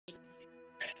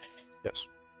Yes.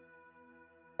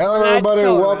 Hello, everybody.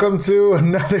 Welcome to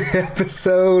another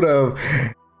episode of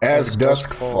As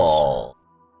Dusk Falls.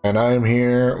 And I'm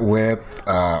here with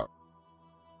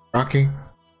Rocky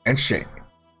and Shane.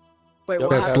 Wait, Yep.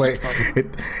 what?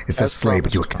 It says Slay,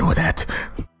 but you ignore that.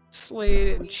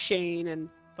 Slade and Shane and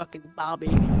fucking Bobby.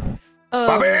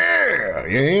 Bobby!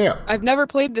 Yeah. I've never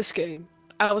played this game.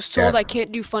 I was told I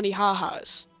can't do funny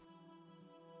ha-has.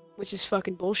 Which is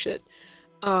fucking bullshit.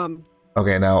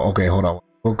 Okay, hold on.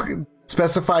 Okay,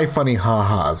 specify funny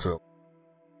ha-has.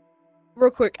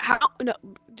 Real quick,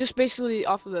 just basically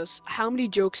off of this, how many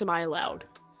jokes am I allowed?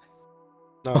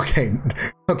 No. Okay,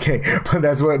 but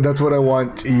that's what I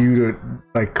want you to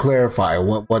like clarify.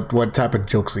 What type of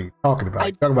jokes are you talking about? Are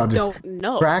you talking about just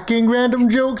cracking random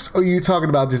jokes, or are you talking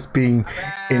about just being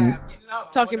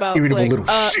talking about irritable like, little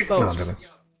shit? Both.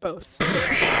 Both.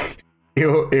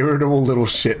 Irritable little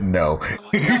shit. No.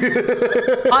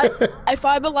 If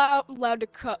I'm allowed to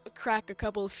crack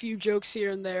a few jokes here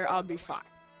and there, I'll be fine.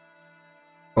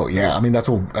 Oh yeah, I mean that's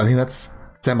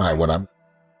semi what I'm.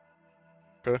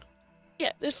 Okay.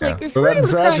 Yeah, it's like if so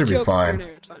that should be fine.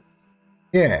 It's fine.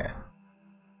 Yeah.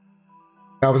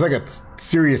 That was like a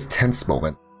serious tense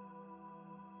moment.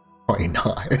 Why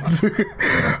not?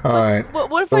 All right.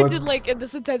 But what if I did like in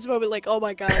this intense moment, like, oh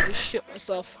my god, I just shit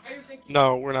myself?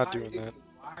 No, we're not doing that.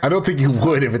 I don't think you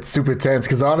would if it's super tense,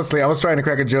 because honestly, I was trying to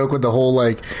crack a joke with the whole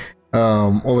like,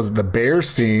 what was it, the bear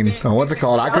scene? Oh, what's it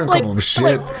called? I couldn't come up with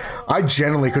shit. I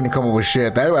generally couldn't come up with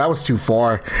shit. That was too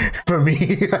far for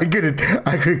me. I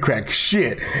couldn't crack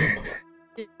shit.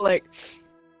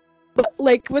 But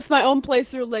like with my own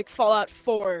playthrough, like Fallout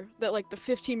 4, that like the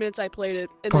 15 minutes I played it.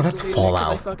 Oh, that's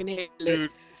Fallout. I fucking hated it. Dude,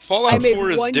 Fallout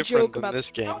 4 is different than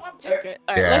this game. Okay,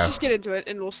 alright, let's just get into it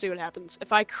and we'll see what happens.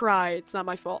 If I cry, it's not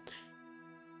my fault.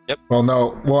 Yep. Well,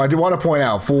 no. Well, I do want to point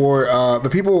out for the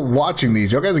people watching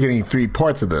these, you guys are getting 3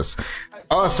 parts of this.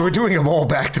 So we're doing them all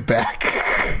back to back.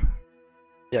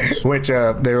 Yes. Which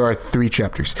there are 3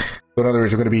 chapters. So in other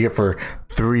words, we're going to be here for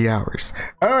 3 hours.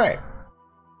 All right.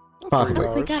 Possibly. I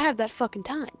don't think I have that fucking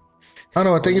time. I don't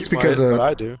know. I think it's because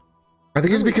I do. I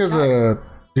think it's because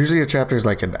usually a chapter is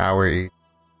like an hour each.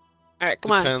 All right,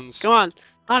 come on,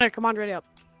 Hunter, come on, ready up.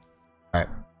 All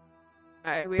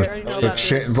right, we already know about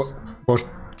this. Well,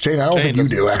 Shane, I don't think you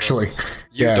do actually.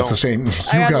 Don't. So Shane, you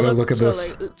gotta look at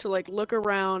this. To look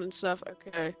around and stuff.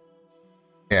 Okay.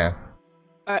 Yeah.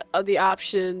 All right, the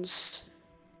options,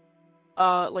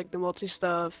 like the multi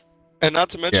stuff. And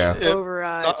not to mention,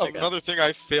 overrides. Another thing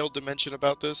I failed to mention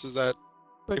about this is that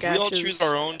if we all choose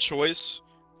our own choice,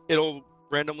 it'll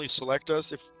randomly select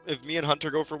us. If me and Hunter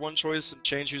go for one choice and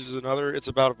Shane chooses another, it's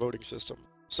about a voting system.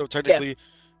 So technically,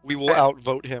 we will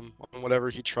outvote him on whatever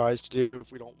he tries to do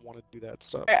if we don't want to do that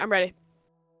stuff. All right, I'm ready.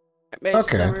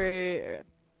 Okay. Summary.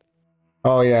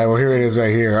 Oh yeah, well here it is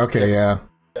right here. Okay, yeah.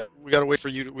 We gotta wait for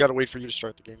you. We gotta wait for you to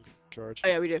start the game, George. Oh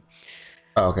yeah, we do.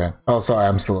 Oh, okay. Oh, sorry,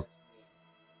 I'm still.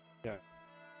 Yeah.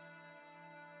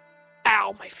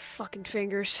 Ow, my fucking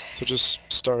fingers. So just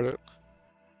start it.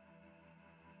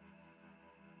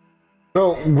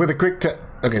 So with a quick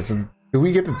okay, so do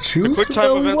we get to choose? The quick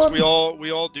time events, we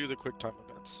all do the quick time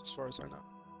events, as far as I know.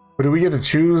 But do we get to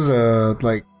choose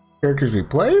like characters we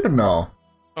played or no?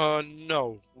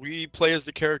 No. We play as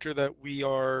the character that we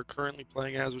are currently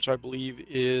playing as, which I believe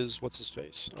is what's his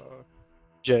face?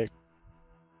 Jay.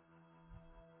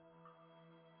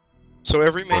 So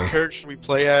every main character we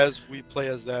play as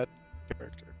that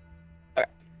character.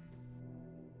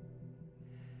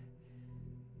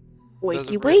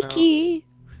 Wakey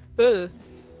wakey.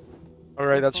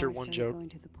 Alright, that's your one joke.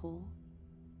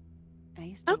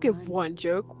 I don't get one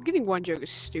joke. Getting one joke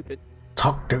is stupid.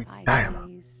 Talk dirty dialogue.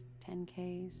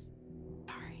 10Ks.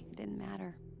 Sorry, it didn't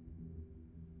matter.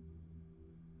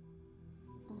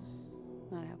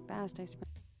 Not how fast I spent.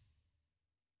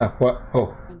 What?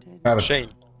 Oh,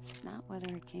 Shane. Not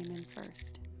whether it came in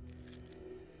first.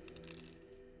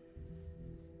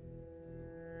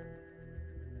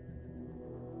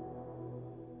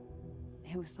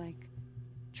 It was like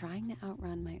trying to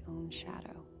outrun my own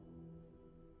shadow.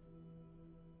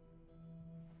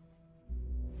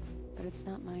 But it's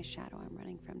not my shadow I'm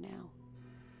running from now.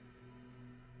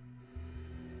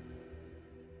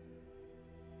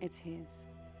 It's his.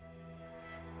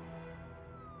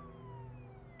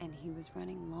 And he was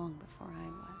running long before I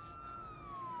was.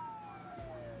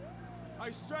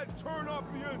 I said turn off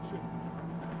the engine!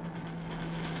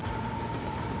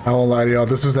 I won't lie to y'all,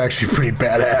 this was actually pretty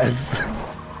badass.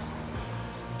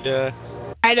 Yeah.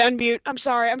 I had to unmute. I'm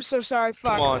sorry. I'm so sorry.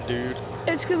 Fuck. Come on, dude.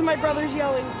 It's because my brother's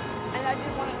yelling, and I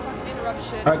didn't want to fucking interrupt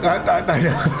shit. I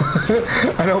know.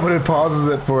 I know, but it pauses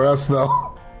it for us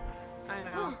though. I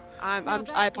know.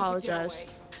 I apologize.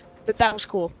 But that was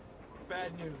cool.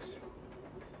 Bad news.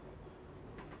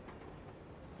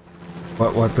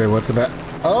 What? Wait, what's the bet?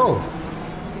 Oh!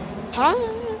 Huh?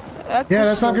 Yeah,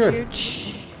 that's not good.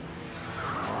 Huge.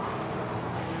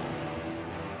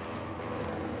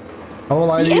 I won't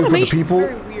lie to you, for the people.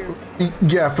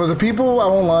 Yeah, for the people, I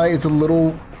won't lie, it's a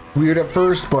little weird at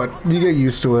first, but you get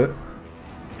used to it.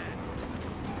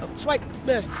 Oh, swipe. I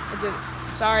did it.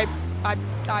 Sorry,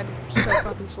 I'm so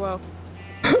fucking slow.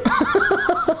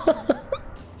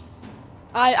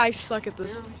 I suck at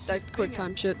that quick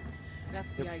time shit.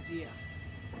 That's the idea.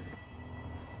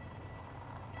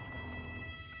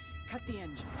 Cut the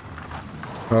engine.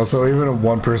 Also, even if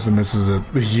one person misses it,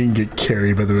 he can get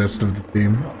carried by the rest of the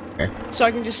team. Okay. So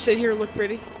I can just sit here and look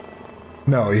pretty?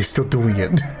 No, he's still doing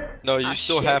it. No, you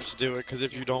still have to do it, because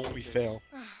if you don't, we fail.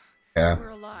 Yeah.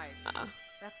 We're alive.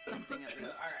 That's something at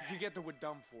least. You get that we're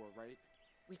done for, right?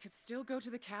 We could still go to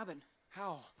the cabin.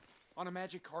 How? On a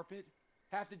magic carpet?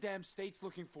 Half the damn state's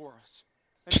looking for us.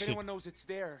 And if anyone knows it's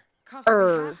there... Cops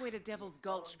will be halfway to Devil's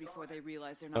Gulch before they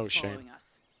realize they're not following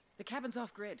us. The cabin's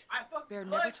off-grid. Bear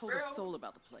never told a soul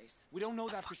about the place. We don't know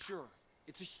that for sure.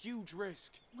 It's a huge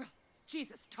risk. Well,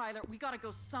 Jesus, Tyler, we gotta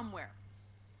go somewhere.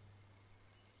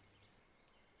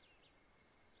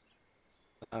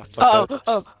 Stop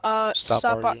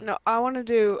arguing. No, I want to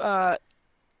do,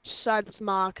 side with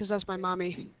Ma, because that's my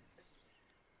mommy.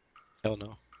 Hell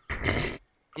no.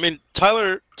 I mean,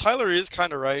 Tyler is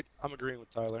kind of right. I'm agreeing with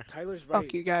Tyler. Tyler's right.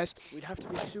 Fuck you guys. We'd have to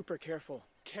be super careful.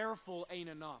 Careful ain't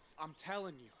enough. I'm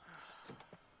telling you.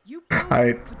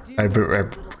 I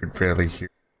barely hear.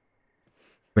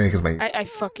 Maybe because I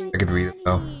fucking... I can read it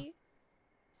though.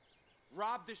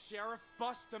 Rob the sheriff,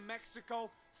 bust to Mexico.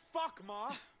 Fuck,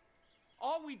 Ma.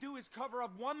 All we do is cover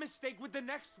up one mistake with the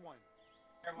next one.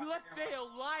 We left Dale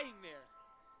lying there.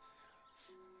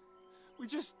 We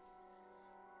just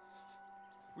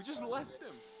left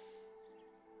him.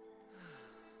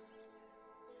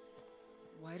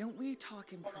 Why don't we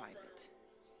talk in private?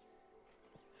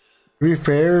 To be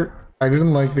fair, I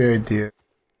didn't like the idea.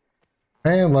 I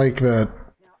didn't like that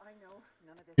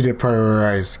she did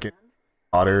prioritize getting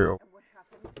daughter.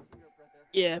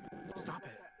 Yeah. Stop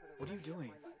it. What are you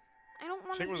doing? I don't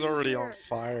want to. Thing was already on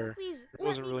fire. Please, there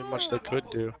wasn't really much they could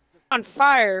do. On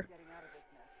fire?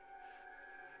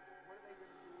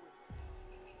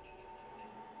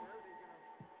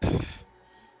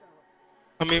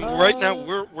 I mean, right now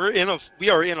we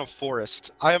are in a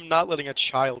forest. I am not letting a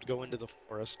child go into the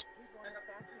forest.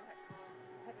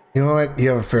 You know what? You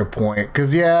have a fair point.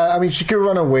 Cause yeah, I mean, she could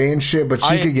run away and shit, but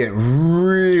she could get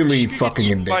really fucking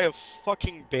in by a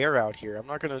fucking bear out here. I'm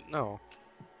not gonna. No.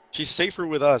 She's safer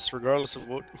with us, regardless of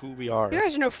who we are. You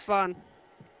guys are no fun.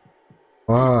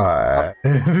 What?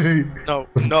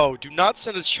 No, do not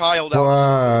send a child out.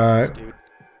 What? Dude.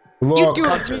 Look, you do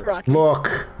it to me, Rocky.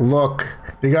 Look.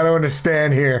 You gotta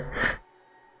understand here.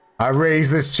 I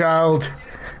raised this child.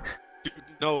 Dude,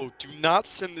 no, do not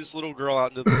send this little girl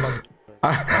out into the fucking.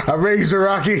 I raised her,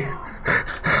 Rocky.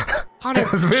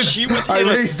 She was in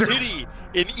a city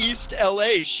in East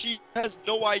LA. She has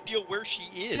no idea where she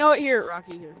is. You know what? Here,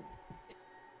 Rocky, here.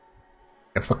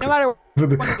 No matter what you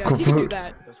can do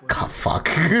that. God, fuck.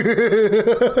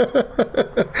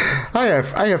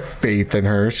 I have faith in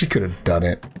her. She could have done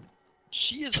it.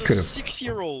 She is a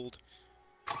 6-year-old.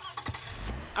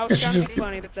 I was trying to be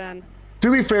funny, but then...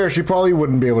 To be fair, she probably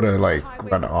wouldn't be able to, like,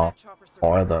 run off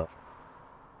far, though.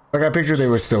 Like, I picture they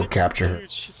would still capture her.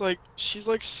 Dude, she's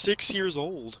like 6 years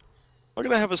old. I'm not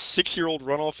gonna have a 6-year-old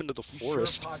run off into the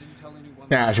forest.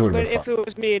 Nah, she would've been But if it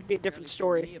was me, it'd be a different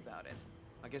story.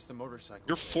 I guess the motorcycle.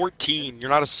 You're 14. You're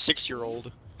not a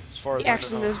 6-year-old. As far as The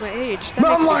accident is my age. That No,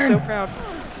 I'm makes me lying. so proud.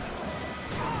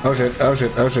 Oh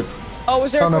shit. Oh,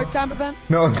 was there a no. quick time event?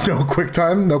 No quick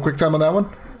time. No quick time on that one.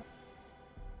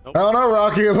 Nope. I don't know,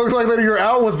 Rocky. It looks like letting her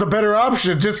out was the better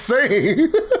option. Just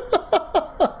saying.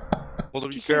 Well, to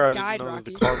be fair, I didn't know that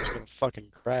the car was gonna fucking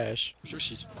crash. I'm sure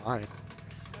she's fine.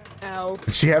 Ow.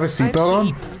 Did she have a seatbelt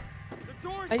on?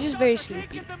 I just very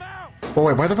sleepy. Oh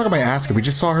wait, why the fuck am I asking? We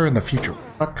just saw her in the future.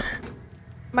 What?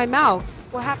 My mouth.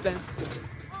 What happened?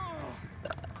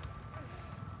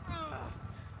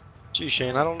 Gee,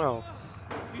 Shane, I don't know.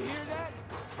 You hear that?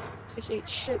 I just ate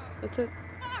shit. That's it.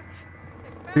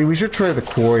 See, we should try the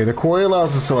quarry. The quarry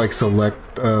allows us to like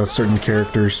select certain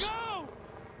characters.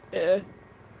 Yeah.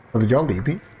 Oh, did y'all leave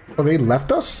me? Oh, they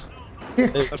left us? They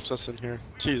left us in here.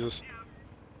 Jesus.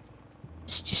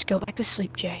 Just go back to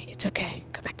sleep, Jay. It's okay.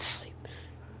 Go back to sleep.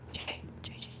 Jay.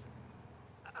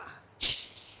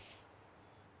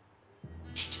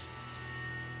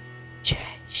 Jay.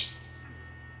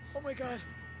 Oh my god.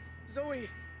 Zoe.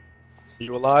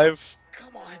 You alive?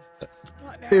 Come on.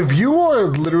 Not now. If you are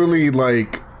literally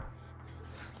like...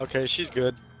 Okay, she's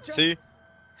good. Just See?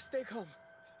 stay calm.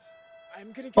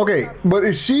 I'm gonna get Okay, us out of here. but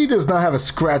if she does not have a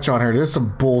scratch on her, this is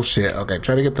some bullshit. Okay,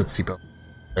 try to get that seatbelt.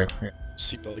 There.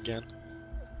 Seatbelt again.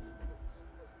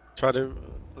 Try to...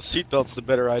 The seatbelt's the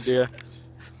better idea.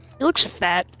 He looks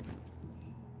fat.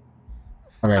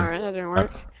 Okay. Alright, that didn't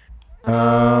work.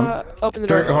 Open the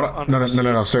Search, door. hold on.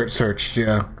 No. Search.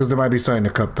 Yeah, because there might be something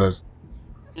to cut those.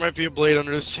 Might be a blade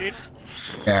under the seat.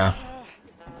 Yeah.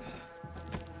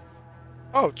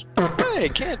 Oh, hey,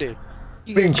 candy.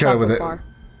 You We get can a cut it with chocolate it. bar.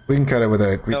 We can cut it with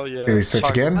it. Hell yeah. Can we search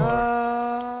Chocolate again?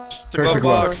 bar. The Search glove the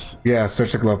glove. box. Yeah,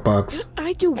 search the glove box. Didn't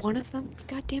I do one of them?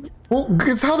 God damn it. Well,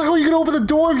 because how the hell are you gonna open the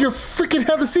door if you freaking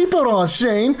have the seatbelt on,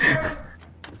 Shane?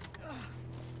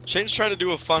 Shane's trying to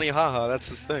do a funny haha, that's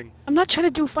his thing. I'm not trying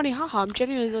to do a funny haha. I'm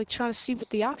genuinely like trying to see what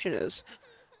the option is.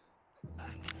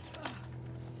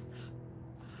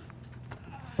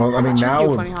 Well, I mean, Trying to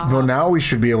do a funny haha. now we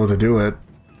should be able to do it.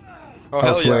 Oh,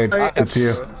 hell Slade, yeah. it's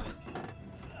you.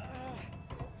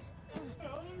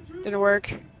 Didn't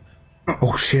work.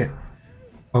 Oh shit!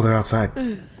 Oh, they're outside.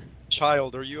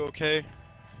 Child, are you okay?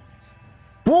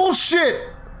 Bullshit!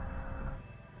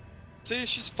 See,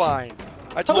 she's fine.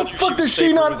 I How told the you fuck she does was she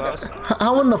safer not? with us.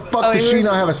 How in the fuck does she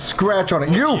not have a scratch on it?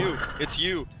 You! It's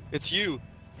you. It's you.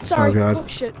 Sorry. Oh, God. Oh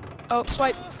shit. Oh,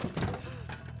 swipe.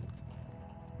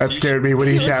 That scared me when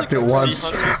he tapped it once.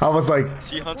 I was like,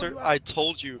 See, Hunter, I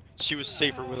told you she was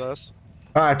safer with us.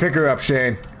 alright, pick her up,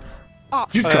 Shane. Oh,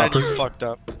 You drop And you her. fucked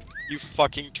up. You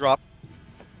fucking dropped.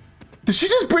 Did she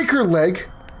just break her leg?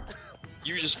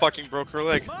 You just fucking broke her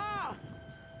leg.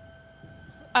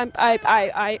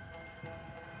 I.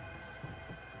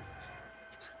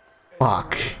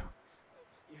 Fuck.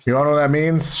 You don't know what that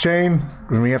means, Shane?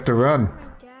 When we have to run. My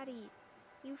daddy.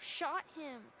 You shot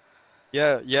him.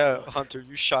 Yeah, Hunter,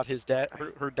 you shot his dad,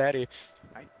 her daddy.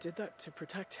 I did that to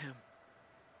protect him.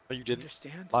 No, you didn't.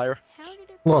 Understand? Liar. How did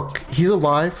it Look, he's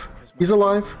alive. Because my He's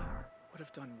alive. family would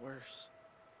have done worse.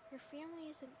 Your family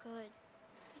isn't good.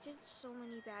 You did so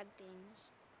many bad things.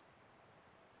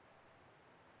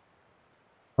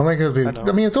 Only because I know.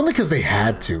 I mean, it's only because they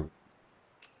had to.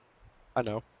 I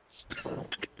know.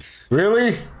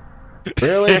 Really?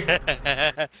 Really?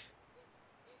 I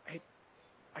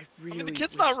really. the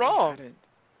kid's wish not they wrong. hadn't.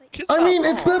 Kid's I not mean,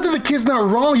 it's wrong. not that the kid's not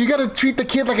wrong. You gotta treat the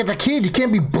kid like it's a kid. You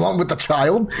can't be blunt with the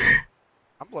child.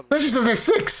 I'm blunt. Especially since they're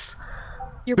 6.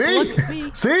 You're See? blunt with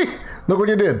me. See? Look what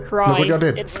you did. Look what y'all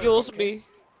Pride. did. It fuels me.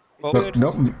 Well, Look,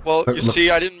 nope. well, you Look.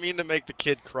 see, I didn't mean to make the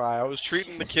kid cry. I was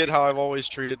treating the kid how I've always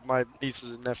treated my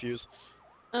nieces and nephews.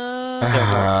 Ah.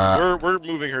 Yeah, no, we're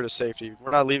moving her to safety.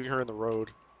 We're not leaving her in the road.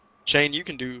 Shane, you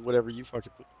can do whatever you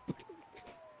fucking.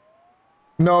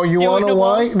 No, you You wanna know know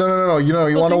why? what? No. You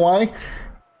wanna know why?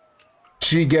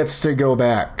 She gets to go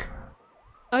back.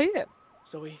 Oh yeah.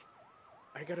 Zoe,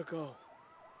 I gotta go.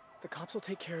 The cops will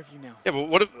take care of you now. Yeah, but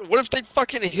what if they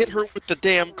fucking hit her with the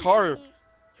damn car?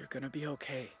 You're gonna be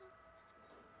okay.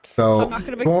 So I'm not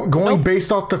gonna make- going Nope.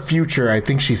 based off the future, I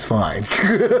think she's fine.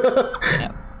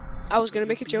 I was gonna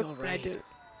make a Be joke, but I alright. didn't.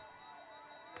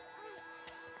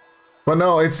 But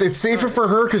no, it's safer for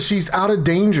her because she's out of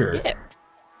danger. Yeah.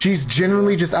 She's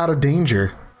generally just out of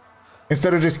danger.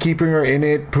 Instead of just keeping her in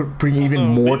it, bring even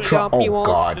more leave it trouble. up, you Oh won't.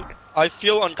 god. I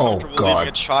feel uncomfortable God. leaving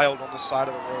a child on the side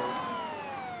of the road.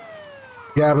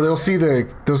 Yeah, but they'll see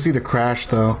the crash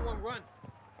though.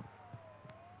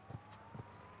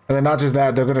 And then not just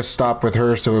that, they're gonna stop with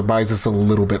her, so it buys us a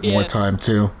little bit more Yeah. time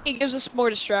too. It gives us more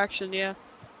distraction, yeah.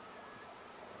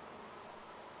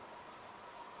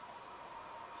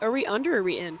 Are we under or are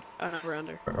we in? Oh no, we're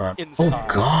under. Oh Inside.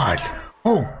 god.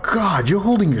 Oh god, you're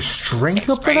holding your strength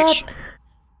up for that? Expansion.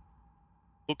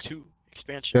 Book 2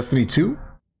 expansion. Destiny 2?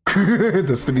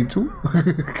 Destiny 2?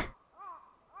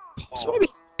 So maybe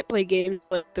I play games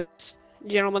like this,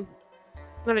 gentlemen.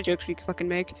 Not a joke we can fucking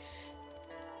make.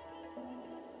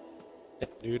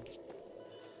 Dude.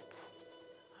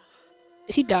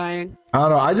 Is he dying? I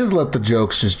don't know, I just let the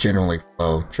jokes just generally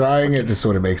flow. Trying it just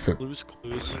sort of makes it. Blues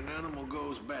Clues. When an animal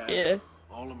goes bad, Yeah.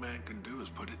 all a man can do is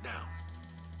put it down.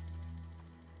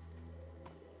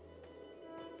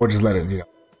 Or just let it, you know.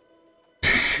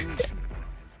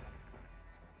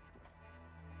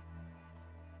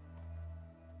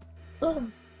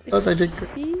 Thought I did good.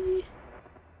 He...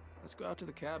 Let's go out to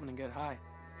the cabin and get high.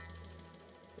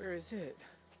 Where is it?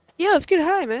 Yeah, let's get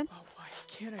high, man. Oh, why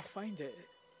can't I find it?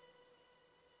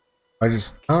 I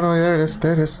just. Oh no, there it is.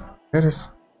 There it is. There it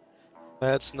is.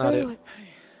 That's not it.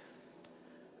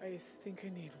 I think I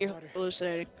need You're water.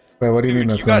 hallucinating. Wait, what do you Dude, mean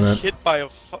you that's not got it? hit by a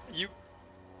you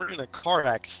were in a car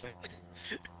accident.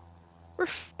 We're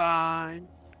fine.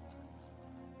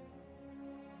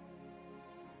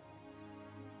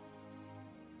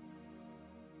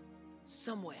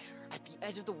 Somewhere at the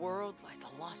edge of the world lies the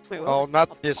lost Wait, oh,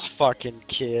 not this fucking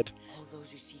kid.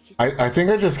 I think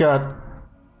I just got.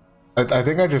 I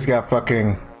think I just got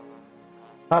fucking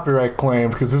copyright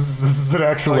claimed because this is an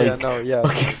actual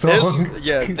fucking song.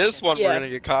 This one we're gonna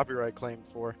get copyright claimed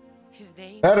for.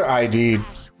 That or ID'd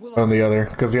on the other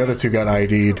because the other two got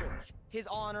ID'd. His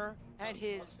honor and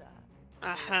his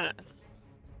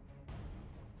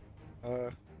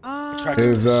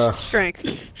His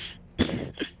strength.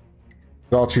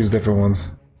 I'll choose different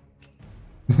ones.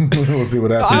 We'll see what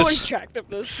happens. I was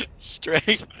attractiveness.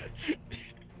 Strength.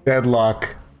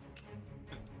 Deadlock.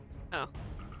 Oh.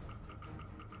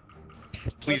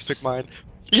 Please pick mine.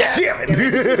 Yes! Damn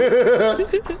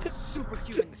it!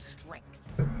 Superhuman strength.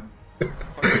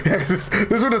 Yeah, this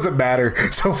one doesn't matter,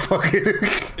 so fuck it.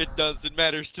 It does. It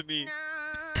matters to me.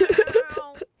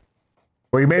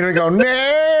 Well, you made her go, no!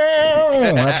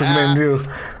 That's what you made him do.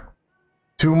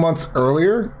 2 months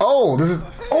earlier? Oh, this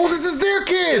is their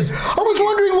kid! I was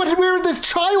wondering where this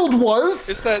child was!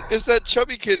 It's that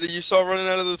chubby kid that you saw running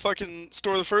out of the fucking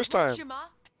store the first time.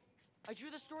 I drew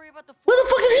the story about the Where the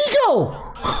fuck did he go?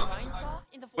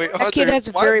 Wait, That Hunter, kid has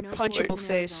a why, very punchable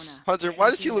face. Hunter, why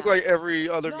does he look like every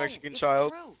other Mexican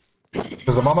child?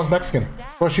 Because the mama's Mexican.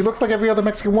 Well, she looks like every other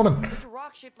Mexican woman.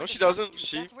 No, she doesn't.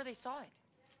 She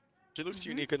looks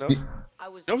unique enough. You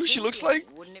know who she looks like?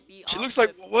 She looks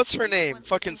like, what's her name?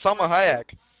 Fucking Salma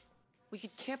Hayek. We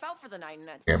could camp out for the night and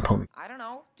Damn pony. I don't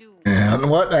know, do And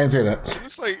what? I didn't say that.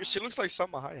 She looks like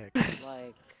Salma Hayek.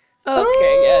 like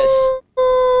Okay, yes.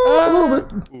 A little bit.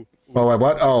 Oh, wait,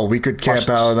 what? Oh, we could camp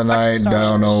out of the night. I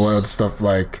don't know what stuff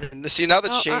like. See, now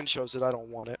that Shane shows it, I don't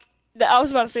want it. I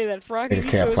was about to say that. Frog. Make a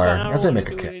campfire. I say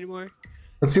make a camp.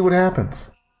 Let's see what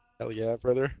happens. Hell yeah,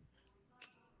 brother.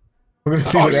 We're gonna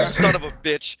see what what happens. Son of a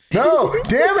bitch. No,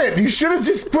 damn it! You should have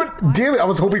just put. Damn it! I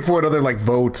was hoping for another like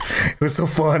vote. It was so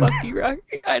fun. Fuck you,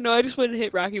 Rocky. I know. I just went to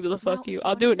hit Rocky with a fuck you.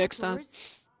 I'll do it next time.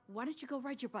 Why don't you go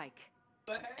ride your bike?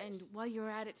 And while you're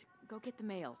at it, go get the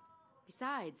mail.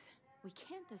 Besides, we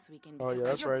can't this weekend. Oh yeah,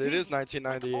 that's right. It is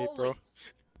 1998, bro. I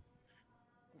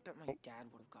bet my dad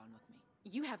would have gone with me.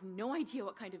 You have no idea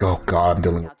what kind of. Oh God, I'm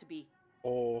dealing with.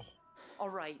 Oh. All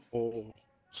right. Oh.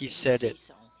 He said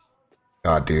it.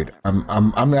 God, dude,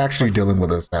 I'm actually dealing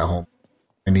with this at home.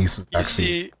 My niece is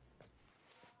actually.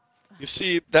 You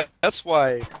see that's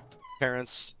why,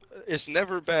 parents, it's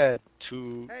never bad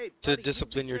to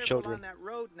discipline your children.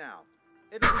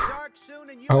 I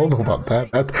don't know about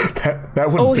that. That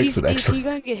wouldn't fix it, actually. He's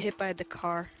gonna get hit by the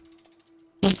car.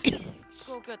 Go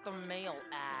get the mail,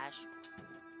 Ash.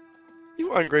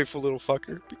 You ungrateful little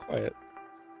fucker. Be quiet.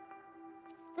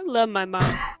 I love my mom.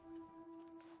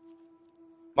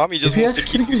 Mommy just wants to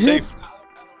keep you safe.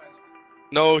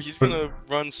 No, he's gonna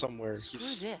run somewhere.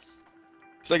 He's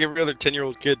like every other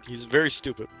 10-year-old kid. He's very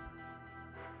stupid.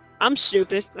 I'm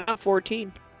stupid. I'm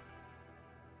 14.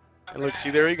 And look, see,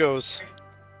 there he goes.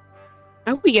 I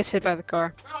hope he gets hit by the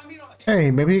car.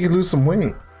 Hey, maybe he could lose some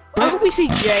weight. I hope we see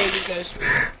Jay and he goes.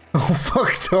 Oh,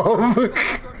 fuck, Tom.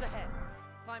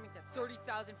 Climbing to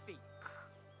 30,000 feet.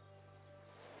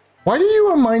 Why do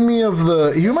you remind me of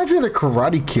the? You remind me of the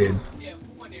Karate Kid.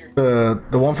 The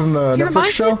one from the Netflix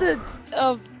show.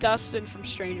 Of Dustin from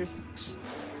Stranger Things.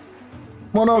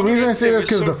 Well, no, the reason I say this is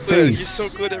because the face. He's so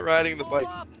good at riding the bike.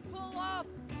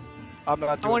 I'm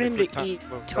not doing it. I want him to eat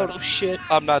total shit.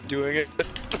 I'm not doing it.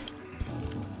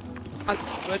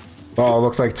 Oh, it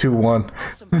looks like 2-1.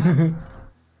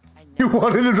 You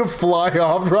wanted him to fly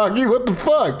off, Rocky? What the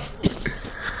fuck? He's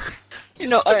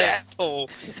such an asshole.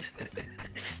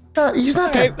 He's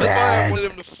not that bad. That's why I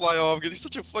wanted him to fly off, because he's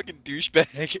such a fucking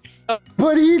douchebag.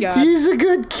 But he's a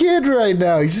good kid right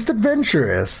now. He's just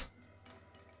adventurous.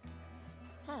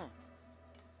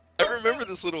 I remember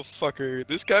this little fucker.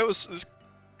 This guy's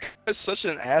such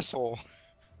an asshole.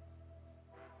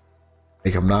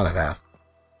 Like, I'm not an asshole.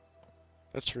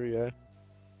 That's true, yeah.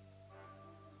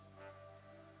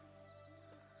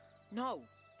 No,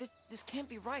 this can't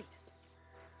be right.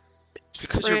 It's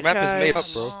because your map is made up,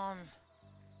 bro.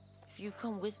 If you'd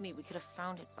come with me, we could have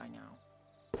found it by now.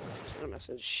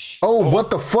 Oh, what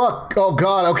the fuck? Oh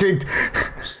God. Okay.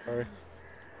 Sorry.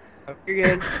 You're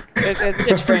good.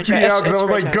 It's franchise. Out because I was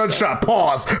like, gunshot,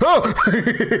 pause. Oh,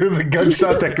 it was a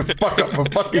gunshot that could fuck up a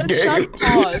fucking game. Gunshot,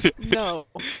 pause. No.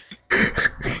 What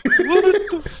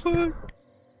the fuck?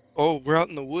 Oh, we're out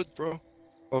in the woods, bro.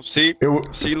 Oh, see,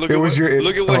 look at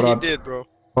what he did, bro.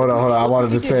 Hold on. I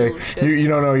wanted to say, you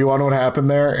don't know. You want to know what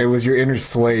happened there? It was your inner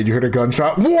Slade. You heard a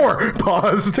gunshot. War.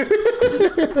 Paused.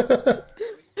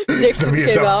 Nixon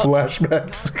came out.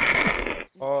 Flashbacks.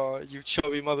 Oh, you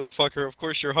chubby motherfucker. Of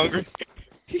course you're hungry.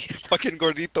 Fucking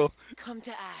gordito. Come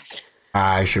to Ash.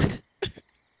 I should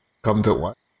come to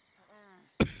what?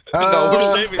 No,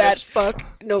 we're saving fat it. fuck.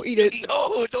 No, eat it.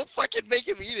 No, don't fucking make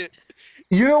him eat it.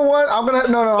 You know what? I'm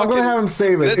gonna have him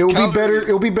save it. It'll be better.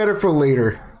 It'll be better for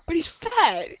later. But he's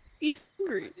fat. He's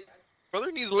hungry.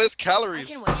 Brother needs less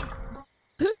calories.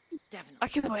 I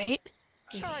can wait.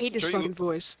 I hate this fucking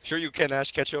voice. Sure you can,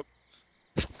 Ash Ketchup.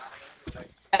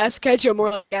 Ass ketchup, more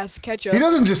like ass ketchup. He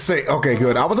doesn't just say, okay,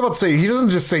 good. I was about to say, he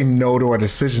doesn't just say no to our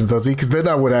decisions, does he? Because then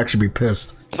I would actually be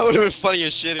pissed. That would have been funny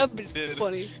as shit if That'd he be did.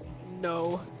 funny.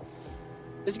 No.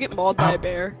 Let's get mauled by a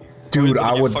bear. Dude,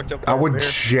 I would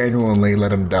genuinely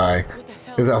let him die.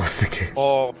 If that was the case.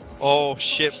 Oh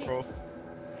shit, bro.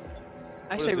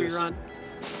 I say rerun.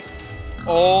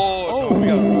 Oh, no, we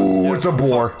gotta run. Yeah, it's a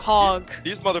boar. Hog.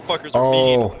 These motherfuckers are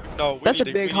mean. No, that's a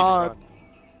big hog.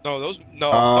 No,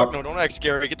 fuck no, don't act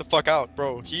scary. Get the fuck out,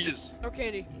 bro. He is. No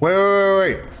candy.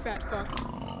 Wait. Fat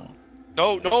fuck.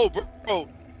 No, bro.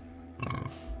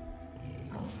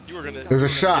 You were gonna. There's a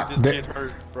shot. Get this kid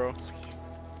hurt, bro.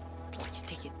 Please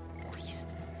take it, please.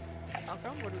 How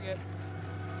come? What do we get?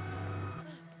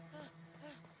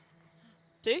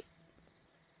 See?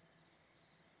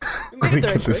 We're gonna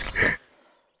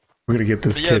get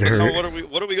this kid hurt. No,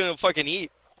 what are we gonna fucking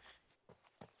eat?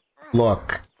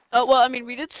 Look. Oh well, I mean,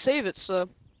 we did save it, so.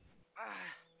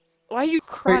 Why are you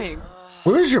crying?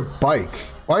 Wait, where's your bike?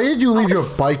 Why did you leave your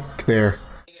bike there?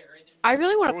 I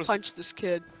really want to punch this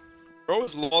kid. Bro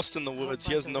is lost in the woods.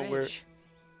 He has nowhere.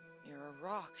 Near a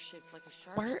rock shaped like a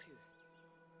shark's tooth.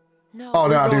 No. Oh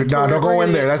no, dude, no, don't go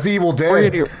in there. That's the Evil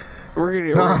Dead.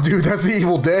 Nah, dude, that's the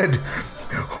Evil Dead.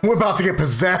 We're about to get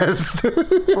possessed.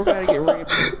 We're about to get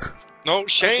raped. No,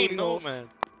 Shane, no, man.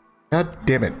 God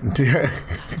damn it.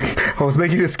 I was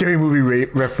making a scary movie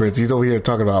reference. He's over here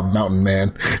talking about Mountain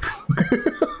Man.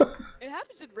 It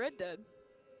happens in Red Dead.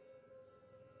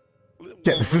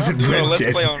 Yeah, this isn't Red Dead.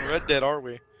 Let's play on Red Dead, are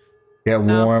we? Yeah,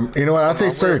 warm. You know what? I'll say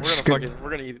search. We're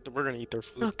gonna eat their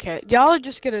food. Okay, y'all are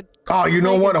just gonna. Oh, you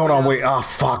know what? Hold on, wait. Oh,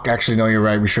 fuck. Actually, no, you're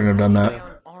right. We shouldn't have done that.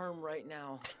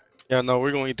 Yeah, no,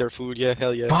 we're gonna eat their food. Yeah,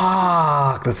 hell yeah.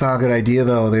 Fuck, that's not a good idea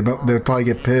though. They'd probably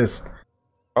get pissed.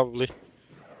 Probably.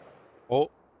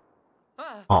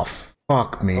 Oh,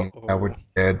 fuck me. That we're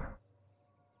dead.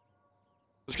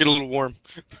 Let's get a little warm.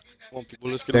 Come on, people.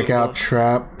 Let's get Check out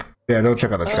trap. Yeah, don't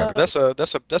check out the trap.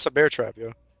 That's a bear trap,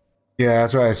 yo. Yeah,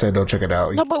 that's why I said don't check it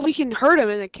out. No, but we can hurt him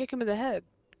and then kick him in the head.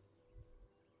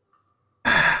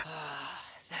 That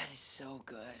is so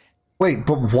good. Wait,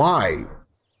 but why?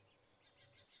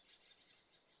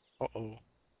 Uh-oh.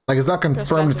 Like, it's not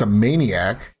confirmed it's a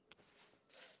maniac.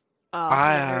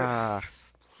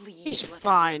 He's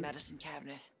fine. Medicine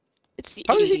cabinet. It's the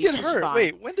How did he 80s, get he's hurt? fine.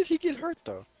 Wait, when did he get hurt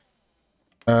though?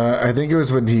 I think it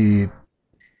was when he. I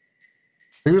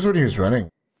think it was when he was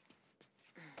running.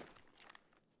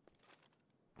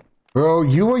 Bro,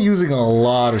 you were using a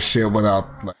lot of shit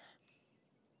without. Like,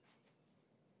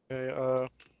 okay,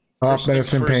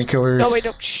 medicine, painkillers. No, wait,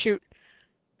 don't shoot.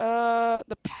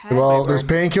 The pad. Well, there's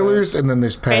painkillers and then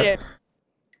there's pet.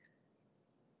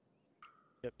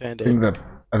 Yeah, Band-Aid.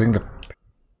 I think the.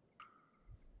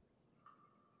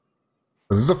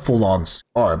 This is a full-on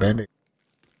scar, Band-Aid.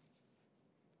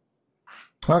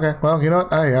 Okay, well, you know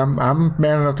what? I'm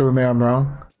man enough to admit I'm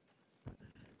wrong.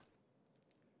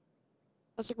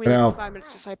 That's like we need 5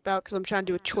 minutes to type out because I'm trying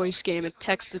to do a choice game and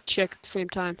text the chick at the same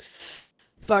time.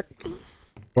 Fuck. Well,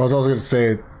 I was also gonna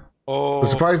say, I was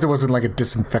surprised there wasn't like a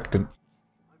disinfectant.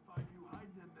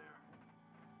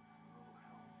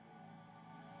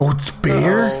 Oh, it's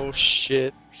Bear? Oh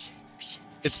shit!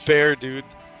 It's Bear, dude.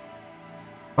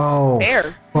 Oh, Bear.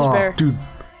 fuck, Bear? dude.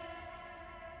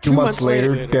 2 months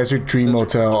later, Desert Dream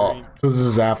Motel. Dream. So this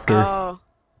is after. Oh.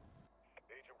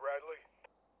 Agent Bradley,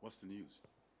 what's the news?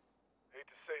 Hate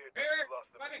to say it, we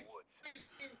lost them in the woods.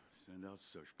 Send out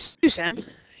search. You, Sam.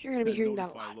 You're gonna be hearing that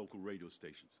a Notify lot. local radio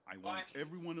stations. I want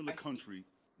everyone in the country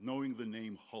knowing the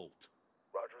name Holt.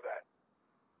 Roger that.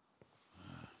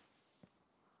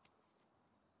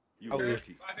 You were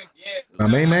lucky. My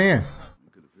main man.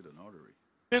 You could have hit an artery.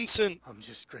 Vincent. I'm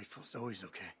just grateful Zoe's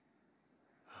okay.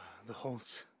 The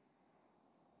Holts.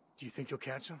 Do you think you'll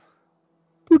catch them?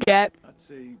 Who dat? I'd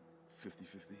say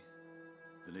 50-50.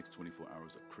 The next 24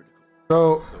 hours are critical.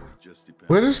 So, So it just depends.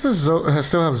 where does the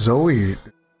still have Zoe?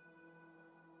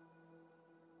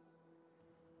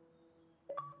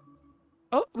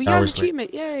 Oh, we got an Hours late.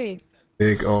 achievement! Yay!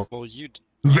 Big O. Well, you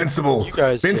Invincible. You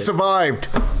guys Vince did. survived.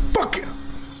 Fuck it.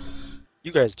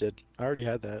 You guys did. I already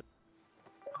had that.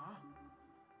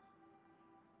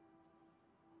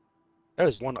 That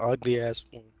is one ugly ass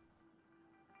one.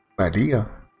 Idea.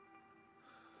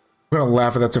 I'm gonna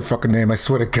laugh if that's her fucking name, I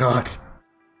swear to God.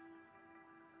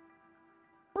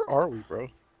 Where are we, bro?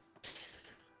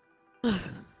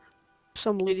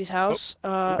 Some lady's house.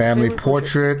 Family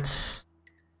portraits.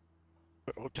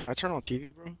 Can I turn on TV,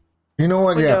 bro? You know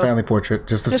what? Window. Yeah, family portrait,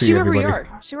 just to see everybody. Where we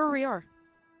are. See where we are.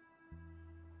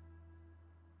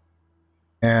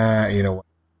 You know what?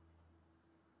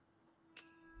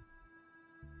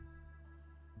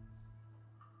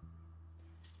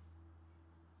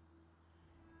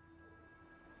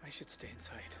 I should stay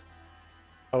inside.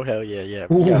 Oh hell yeah, yeah.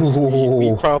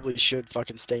 We probably should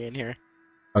fucking stay in here.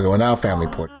 Okay, well now family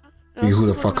portrait. See who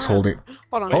the fuck's holding.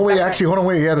 Hold on. Oh wait, actually, hold on,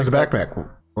 wait. Yeah, there's a backpack.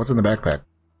 What's in the backpack?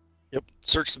 Yep.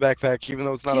 Search the backpack, even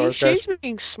though it's not ours, guys. She's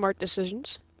making smart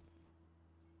decisions.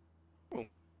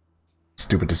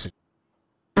 Stupid decision.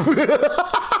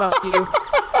 Fuck you.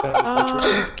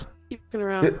 Keep looking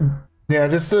around. Yeah,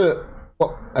 just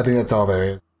well, I think that's all there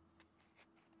is.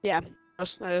 Yeah,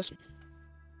 that is.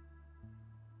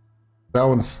 That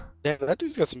one's. Yeah, that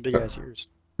dude's got some big ass ears.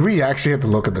 We actually have to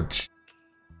look at the.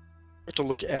 We have to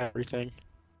look at everything.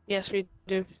 Yes, we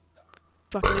do.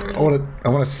 Fucking everything. I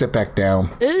want to sit back down.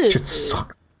 Ew. Shit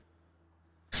sucks.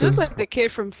 This is like the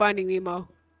kid from Finding Nemo.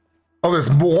 Oh, there's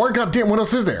more? Goddamn, what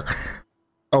else is there?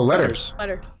 Oh, letters.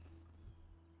 Letter.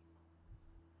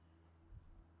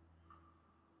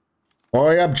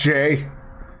 Boy up, Jay.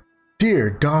 Dear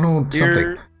Donald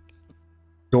something.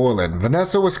 Dorland,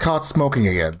 Vanessa was caught smoking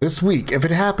again. This week, if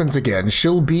it happens again,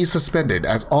 she'll be suspended.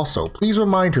 As also, please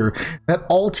remind her that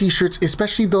all t-shirts,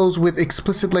 especially those with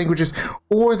explicit languages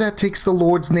or that takes the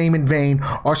Lord's name in vain,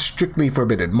 are strictly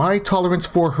forbidden. My tolerance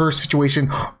for her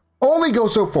situation only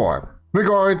goes so far.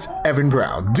 Regards, Evan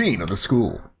Brown, Dean of the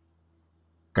school.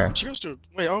 Okay. She goes to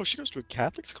she goes to a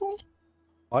Catholic school?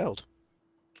 Wild.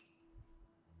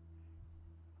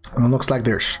 And it looks like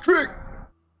they're strict.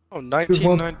 Oh,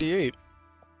 1998.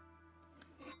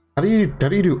 How do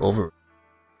you do over?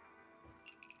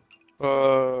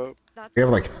 That's we have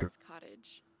like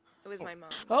cottage. It was my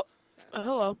mom's. Oh, so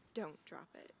hello. Don't drop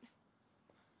it.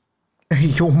 Hey,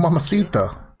 yo,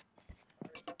 mamacita.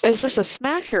 Is this a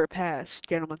smash or a pass,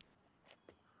 gentlemen?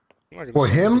 For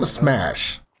him,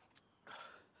 smash.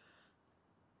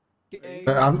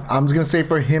 I'm just gonna say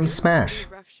for him, smash.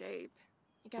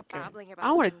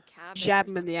 I want to jab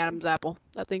him in the Adam's apple.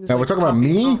 That thing's. Now like we're talking about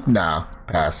me? Nah,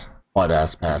 pass. Hard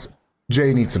ass, pass.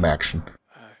 Jay needs some action.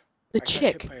 The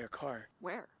chick.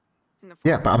 Where?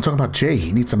 Yeah, but I'm talking about Jay.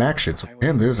 He needs some action. So for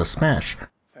him, this is a smash.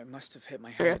 I must have hit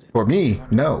my head. For me,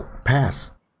 no,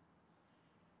 pass.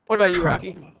 What about you,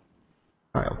 Rocky?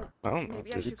 Kyle. I don't know.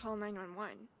 Maybe I should call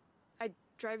 911. I'd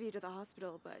drive you to the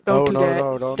hospital, but Don't do that.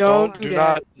 No, Don't do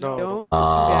not. that. No.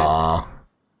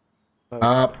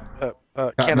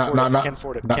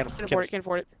 Can't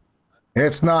afford it.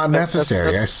 It's not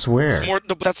necessary, I swear.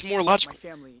 That's more logical. My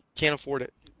family. Can't afford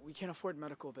it. We can't afford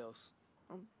medical bills.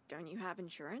 well, don't you have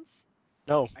insurance?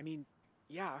 No. I mean,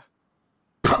 yeah.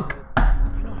 You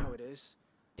know how it is.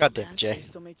 Goddamn, Jay. They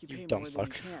still make you pay dumb more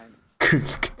fuck. than you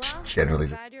can. Well, Generally.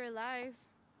 glad you're alive.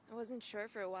 I wasn't sure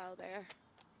for a while there.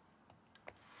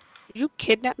 Did you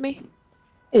kidnap me?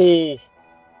 Oh.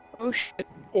 Oh shit.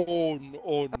 Oh no.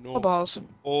 Oh no. Balls.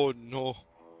 Oh no.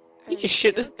 He just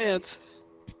shit his pants.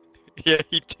 Yeah,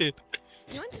 he did.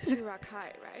 You went to Two Rock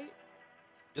High, right?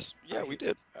 Yes, yeah, we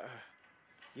did.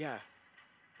 Yeah.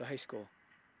 The high school.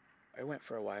 I went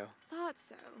for a while. Thought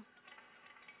so.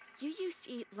 You used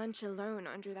to eat lunch alone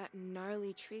under that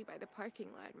gnarly tree by the parking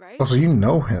lot, right? Oh, so you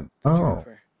know him. Oh.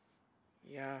 Trevor.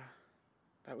 Yeah.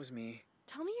 That was me.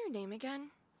 Tell me your name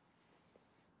again.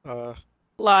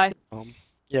 Lie.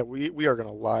 Yeah, we are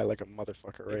gonna lie like a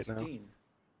motherfucker right now. Dean.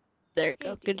 There you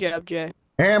go. Good job, Jay.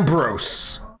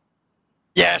 Ambrose.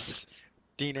 Yes!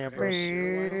 Dean Ambrose.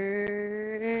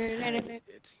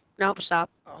 Nope, stop.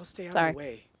 I'll stay out Sorry. of the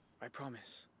way. I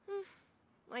promise.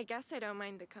 I guess I don't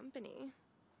mind the company.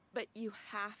 But you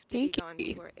have to be gone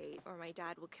before 8 or my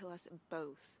dad will kill us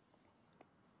both.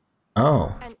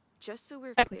 Oh. And just so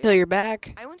we're Until clear, you're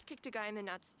back. I once kicked a guy in the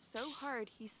nuts so hard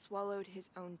he swallowed his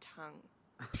own tongue.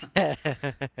 How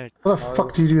the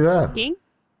fuck do you do that?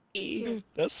 Here,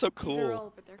 That's so these are cool.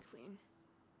 all, but they're clean.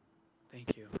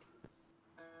 Thank you.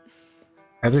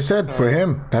 As I said, for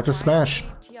him, that's a smash.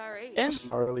 TRH. That's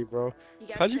gnarly, bro. You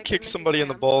gotta How do you check kick with Mrs. somebody in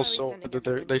the Graham balls before we so send that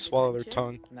everyone they to swallow their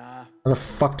detention. tongue? Nah. How the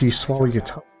fuck do you swallow your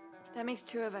tongue? That makes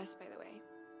 2 of us, by the way.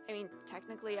 I mean,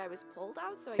 technically I was pulled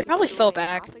out, so I They could probably go to fell a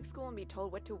back. Catholic school and be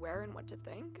told what to wear and what to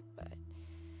think, but...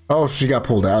 Oh, she got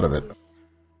pulled out of it.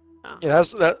 Yeah,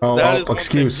 that Oh, is one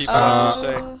excuse. thing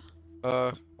people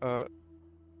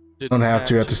say. Don't have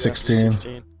to after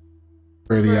 16.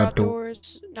 Or the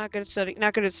outdoors. Not good at studying.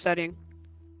 Not good at studying.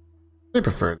 They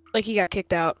prefer. Like he got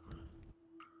kicked out.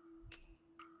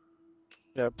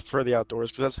 Yeah, I prefer the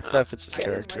outdoors because that fits his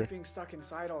character. I didn't like being stuck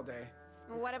inside all day.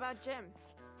 What about gym?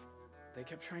 They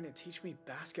kept trying to teach me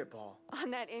basketball.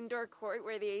 On that indoor court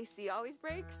where the AC always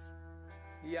breaks?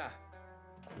 Yeah.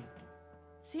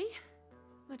 See?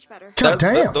 Much better. God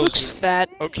damn. Looks fat.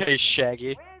 Okay,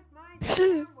 Shaggy.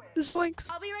 This links.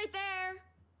 I'll be right there.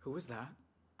 Who was that?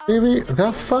 Baby,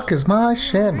 the fuck is my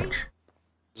sandwich?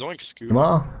 Zoink Scoop.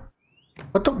 Mima.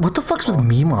 What the fuck's with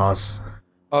Mimas?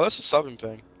 Oh, that's a southern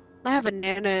thing. I have a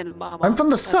nana and a mama. I'm from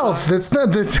the south. It's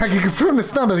not. I can confirm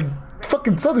it's not a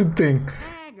fucking southern thing.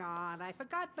 Hang on, I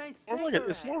forgot my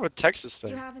It's more of a Texas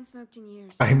thing. You haven't smoked in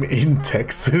years. I'm in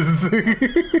Texas.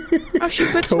 Oh, she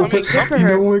puts I mean, some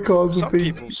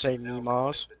people say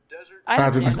Mimas.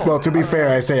 Well, to be fair,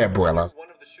 I say abuela.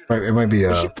 But it might be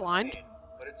Is she blind?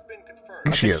 I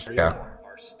think she is. Yeah.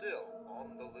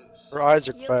 Her eyes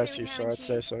are classy, so I'd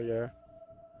say so. Yeah.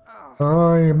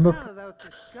 I am the.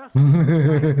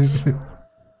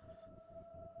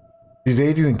 She's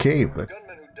Adrian Cave. But...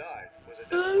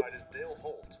 I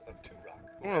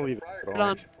want to leave it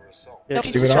on. Yeah,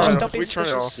 leave it on. We turn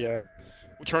it off. Yeah.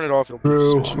 We turn it off. It'll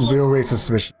True. be suspicious. Real race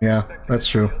suspicion. Yeah, that's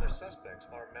true.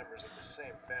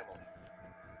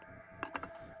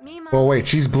 Well, wait.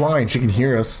 She's blind. She can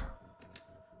hear us.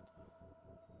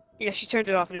 Yeah, she turned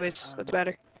it off anyways. That's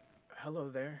better. Hello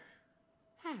there.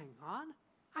 Hang on.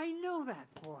 I know that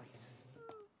voice.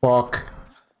 Fuck.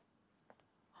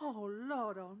 Oh,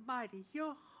 Lord Almighty,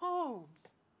 you're home.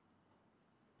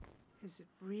 Is it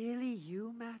really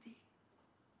you, Maddie?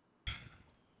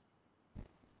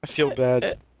 I feel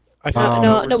bad.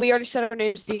 No, we already said our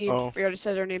names, Dean. Oh. We already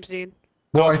said our names, Dean.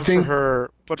 Well, I think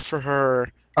for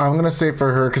her. I'm gonna say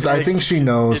for her because I think she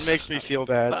knows. It makes me feel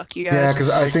bad. Fuck you guys. Yeah, because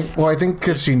I think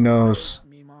because she knows.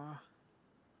 Mima,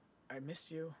 I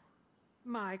missed you.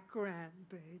 My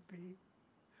grandbaby.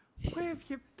 Where have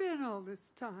you been all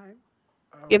this time?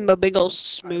 Give him a big old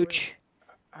smooch.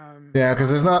 Yeah,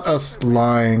 because it's not us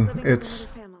lying. It's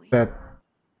that.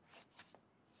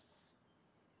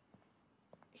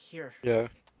 Here. Yeah.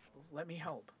 Let me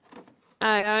help.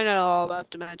 I know all about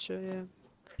dementia. Yeah.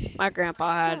 My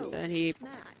grandpa had, and he.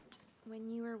 Matt, when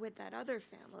you were with that other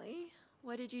family,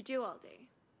 what did you do all day?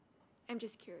 I'm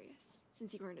just curious,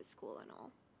 since you weren't at school and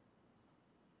all.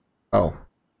 Oh.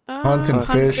 Hunt and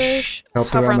fish.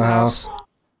 Helped around the house.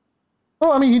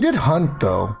 Oh, I mean, he did hunt,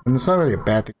 though. And it's not really a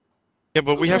bad thing. Yeah,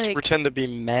 but we have to pretend to be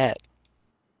Matt.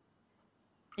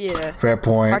 Yeah. Fair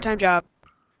point. Part-time job.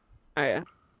 Oh, yeah.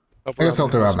 I guess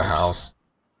helped around the house.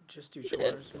 Just do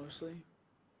chores, mostly.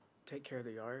 Take care of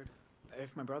the yard.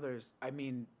 If my brothers, I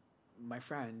mean, my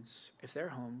friends, if they're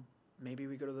home, maybe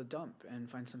we go to the dump and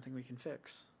find something we can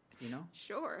fix, you know?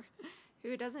 Sure.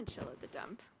 Who doesn't chill at the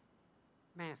dump?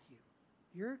 Matthew,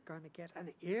 you're gonna get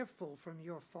an earful from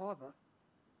your father,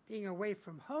 being away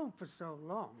from home for so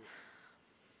long.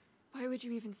 Why would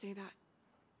you even say that?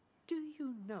 Do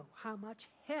you know how much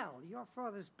hell your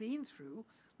father's been through,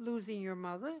 losing your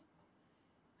mother?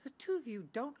 The two of you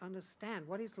don't understand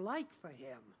what it's like for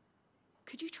him.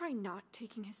 Could you try not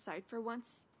taking his side for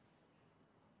once?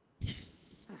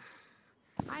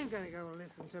 I'm gonna go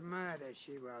listen to Murder,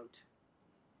 She Wrote.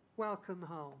 Welcome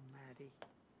home, Maddie.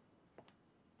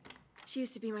 She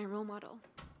used to be my role model.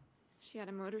 She had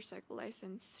a motorcycle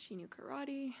license, she knew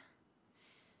karate.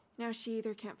 Now she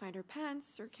either can't find her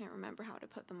pants or can't remember how to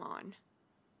put them on.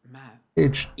 Matt.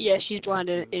 Yeah, she's blind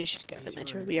and she's got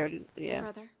dementia. We already, yeah.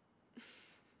 My brother.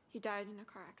 He died in a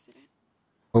car accident.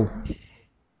 Oh.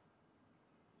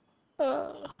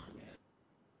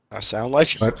 I sound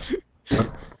like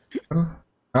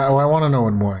I want to know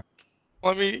what more.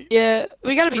 Well, I mean, yeah,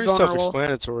 we gotta be pretty vulnerable.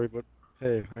 self-explanatory, but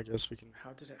hey, I guess we can.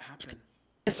 How did it happen?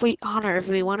 If we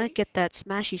want to get that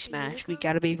smashy smash, we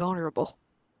gotta be vulnerable.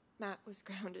 Matt was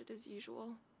grounded as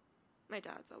usual. My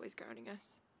dad's always grounding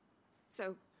us.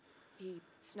 So, he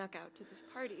snuck out to this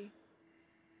party.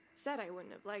 Said I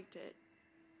wouldn't have liked it.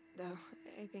 Though,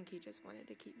 I think he just wanted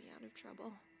to keep me out of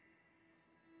trouble.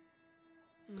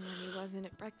 And when he wasn't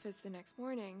at breakfast the next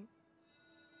morning,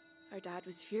 our dad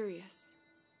was furious.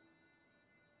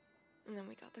 And then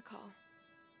we got the call.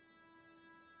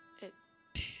 It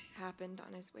happened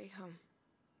on his way home.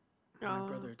 My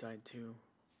brother died too.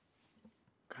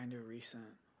 Kinda recent.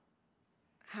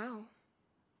 How?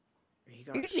 He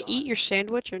got You're gonna shot. eat your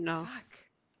sandwich or no? Fuck.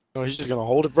 No, he's just gonna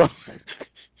hold it, bro.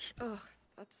 Ugh,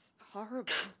 that's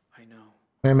horrible. I know.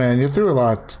 Hey man, you're through a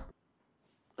lot.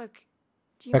 Look,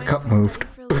 do you That mind cup if I moved. study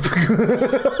for a little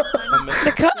bit?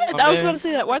 The cup. I was about to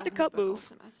say that. Why'd the cup move?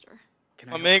 Semester.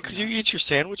 Oh man, could you eat your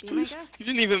sandwich, please? You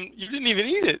didn't even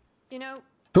eat it. You know,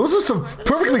 those are some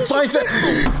perfectly fine. They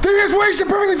just wasted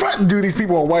perfectly fine. Dude, these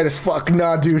people are white as fuck.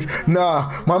 Nah, dude.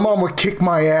 Nah, my mom would kick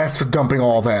my ass for dumping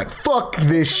all that. Fuck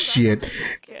this shit.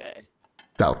 Okay.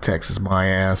 South Texas, my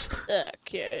ass.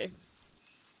 Okay.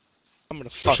 I'm gonna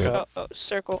fuck up. Oh,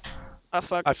 circle. I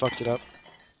fucked. I fucked it up.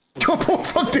 You both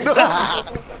fucked it up.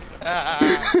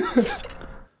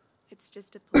 it's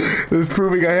just a play. This is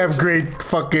proving I have great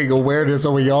fucking awareness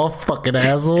over y'all fucking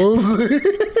assholes.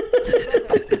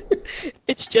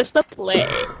 It's just a play.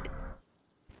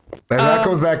 And that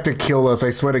goes back to kill us, I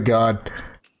swear to God.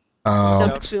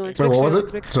 Wait, what was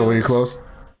it? So were you close?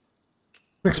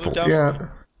 Mixed, yeah.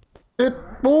 It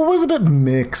was a bit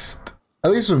mixed.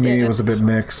 At least with me, it was a bit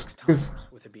mixed.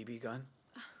 With a BB gun,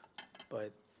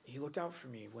 but he looked out for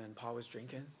me when Pa was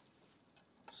drinking.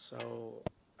 So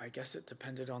I guess it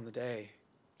depended on the day.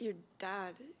 Your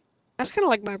dad. That's kind of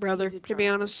like my brother, to be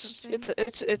honest.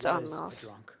 It's on and off.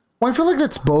 Well, I feel like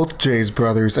that's both Jay's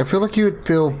brothers. I feel like he would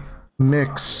feel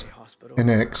mixed in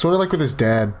it, sort of like with his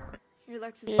dad.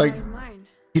 Like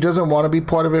he doesn't want to be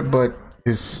part of it, but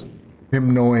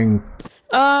him knowing.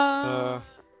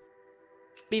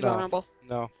 Be vulnerable.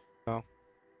 No.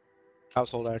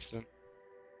 Household accident.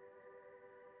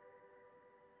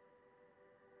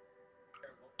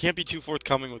 Can't be too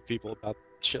forthcoming with people about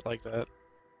shit like that.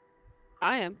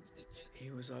 I am. He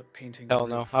was painting. Hell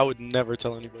no, I would never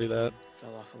tell anybody that.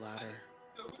 Fell off a ladder.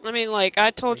 I mean, like I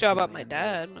told you about my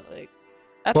dad. Like,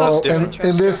 that's well,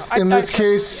 in this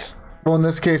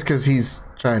case, because he's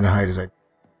trying to hide his identity.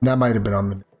 That might have been on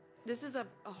the. This is a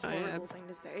horrible thing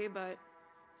to say, but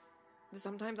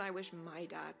sometimes I wish my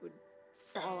dad would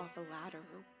fall off a ladder.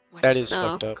 Or that is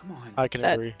fucked up. Come on. I can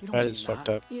agree. That is fucked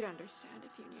up. You'd understand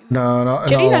if you knew. No,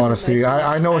 in all honesty,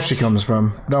 I know where she comes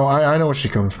from. No, I know where she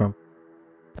comes from.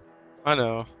 I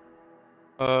know.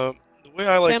 The way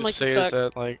I like to say it is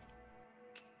that, like,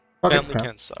 family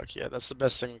can suck. Yeah, that's the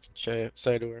best thing we can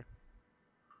say to her.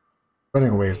 Running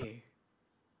away is.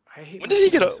 When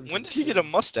did he get a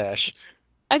mustache?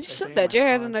 I just said that. Jay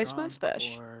has a nice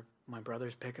mustache. Or my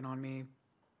brother's picking on me.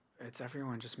 It's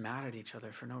everyone just mad at each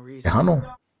other for no reason. Yeah, I know.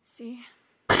 See?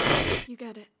 You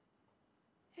get it.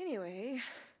 Anyway,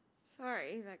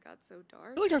 sorry that got so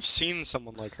dark. I feel like I've seen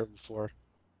someone like her before.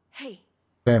 Hey.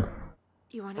 Damn.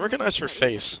 I recognize her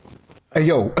face. Hey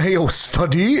yo,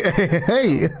 study.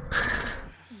 Hey.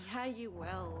 Yeah, you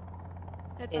will.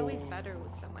 That's always better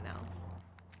with someone else.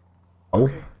 Oh.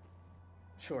 Okay.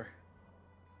 Sure.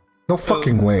 No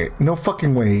fucking way. No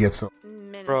fucking way he gets the.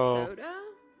 Minnesota?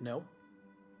 Nope.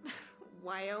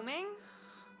 Wyoming?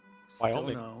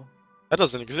 Wyoming? That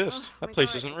doesn't exist. That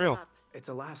place isn't real. It's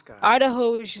Alaska.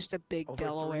 Idaho is just a big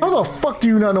Delaware. How the fuck do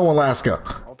you not know Alaska?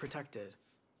 It's all protected.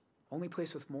 Only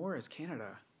place with more is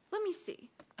Canada. Let me see.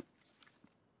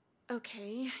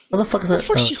 Okay. What the fuck is that?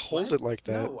 How the fuck she hold it like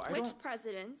that? No, Which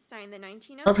president signed the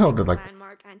I've held it 1906 like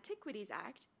Landmark Antiquities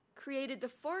Act, created the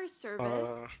Forest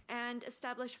Service, and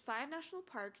established 5 national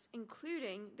parks,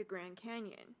 including the Grand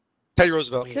Canyon? Teddy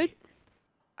Roosevelt. Wait,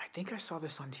 I think I saw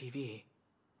this on TV.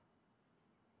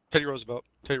 Teddy Roosevelt.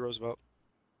 Teddy Roosevelt.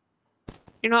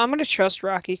 You know, I'm gonna trust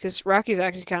Rocky because Rocky's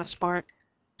actually kind of smart.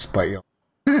 Spite you.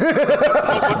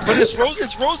 but it's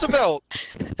Roosevelt.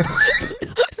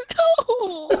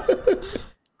 No.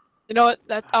 You know what?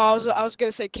 I was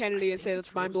gonna say Kennedy and say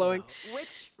that's mind blowing.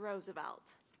 Which Roosevelt?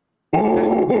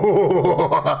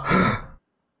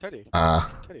 Teddy.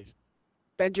 Teddy.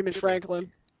 Benjamin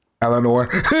Franklin. Eleanor.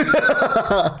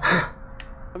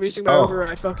 I'm using my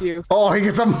override. Fuck you. Oh, he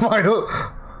gets a final.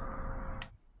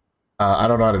 I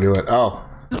don't know how to do it. Oh.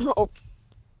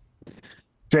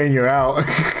 Jane, you're out.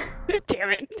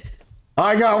 Damn it.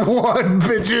 I got one,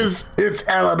 bitches. It's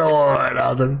Eleanor.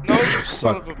 No, you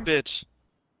son of a bitch.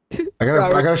 I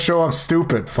gotta show I'm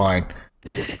stupid. Fine.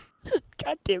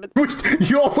 God damn it.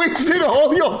 You wasted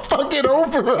all your fucking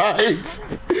overrides.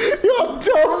 You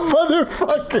dumb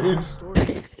motherfuckers.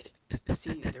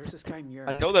 See, there's this guy Muir.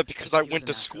 I know that because I went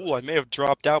to school. I may have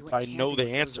dropped out, but I know the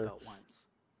answer.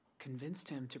 Convinced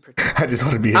him to protect. I just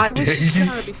want to be a I was dick. just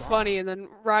trying to be funny, and then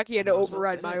Rocky had to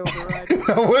override my override.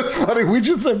 That was funny. We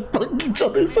just said fuck each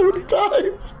other so many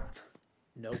times.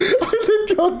 No. I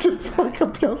think y'all just fuck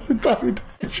up y'all's entire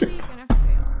decisions.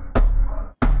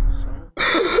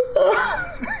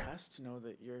 Know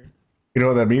that you're... You know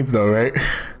what that means, though, right?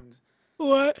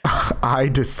 What? I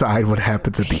decide what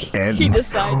happens at the end. He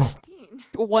decides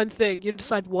one thing. You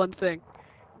decide one thing.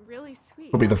 Really sweet.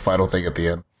 It'll be the final thing at the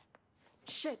end.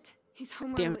 Shit, he's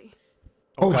home Damn. early.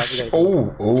 Oh,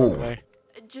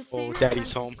 Just say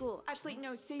Daddy's home. Actually,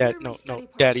 no, say no,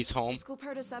 Daddy's home. School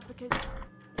paired us up because...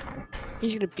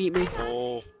 He's gonna beat me.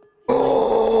 Oh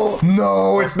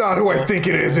no, it's not who I think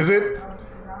it is it?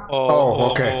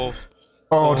 Oh, okay.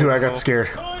 Oh, dude, I got scared.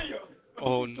 Oh no!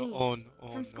 Oh no!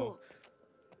 Oh no!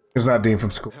 It's not Dean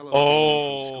from school.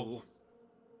 Oh.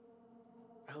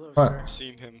 Hello, what?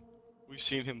 sir. We've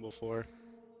seen him before.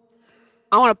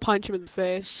 I want to punch him in the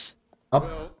face.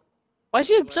 Up. Why does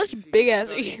he have such big ass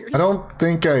ears? I don't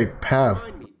think I have.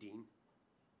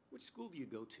 Which school do you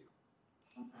go to?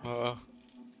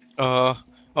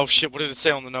 Oh shit! What did it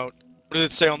say on the note? What did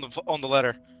it say on the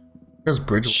letter? It's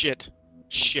Bridgeway.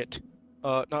 Shit.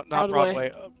 Not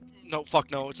Broadway. No, fuck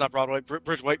no, it's not Broadway.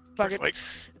 Bridgeway. Bridgeway.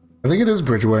 I think it is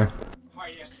Bridgeway.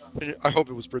 I hope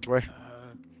it was Bridgeway.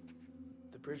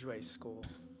 The Bridgeway school.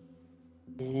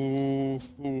 Ooh,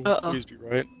 please be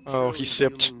right. Oh, he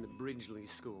sipped. The Bridgely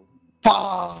school.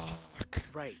 Fuck.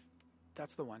 Right,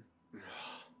 that's the one.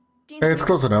 Hey, it's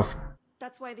close enough.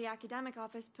 That's why the academic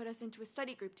office put us into a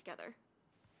study group together.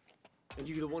 And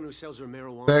you're the one who sells her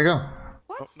marijuana? There you go.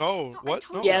 What? No, what?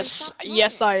 No. Yes,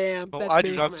 yes, I am. No, That's I me.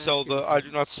 do not sell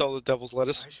the devil's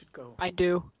lettuce. I should go. I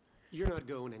do. You're not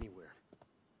going anywhere.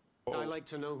 I like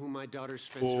to know who my daughter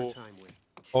spends her time with.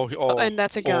 Oh, and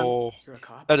that's a gun. Oh, You're a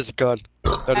cop? that is a gun.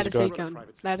 That is a gun.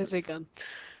 That is a gun.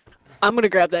 I'm gonna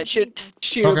grab that shit.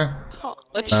 Shoot. Okay.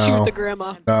 Let's No. shoot the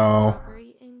grandma. No.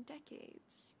 In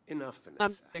decades. Enough, I'm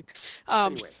Vanessa. kidding.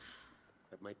 Anyway,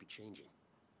 that might be changing.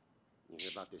 You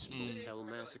hear about this motel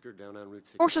massacre down on Route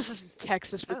 6? Of course, this is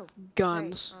Texas with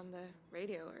guns. Right, on the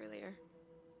radio earlier.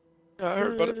 Yeah, I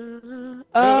heard about it.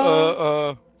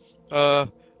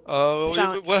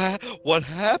 What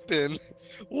happened?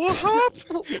 What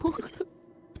happened?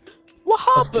 What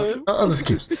happened? I'll just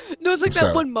keep. No, it's like Sorry.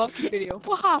 that one monkey video.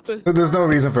 What happened? There's no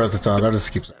reason for us to talk. I'll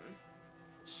just keep. So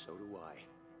do I.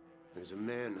 There's a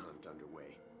manhunt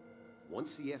underway.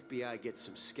 Once the FBI gets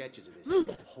some sketches of this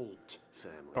Holt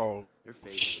family, their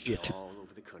faces will be all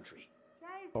over the country.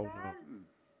 Oh no.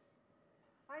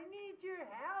 I need your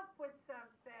help with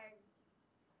something.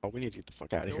 Oh, we need to get the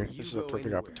fuck out of here. Don't This is you a go perfect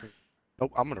anywhere. opportunity.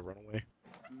 Nope, I'm gonna run away.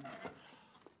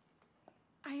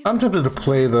 I'm tempted to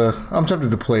play I'm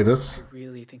tempted to play this. I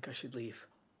really think I should leave.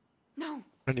 No,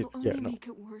 I need, you'll only yeah, no. make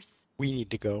it worse. We need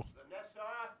to go.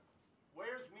 Vanessa,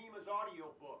 where's Mima's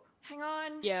audiobook? Hang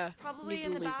on. Yeah, It's probably need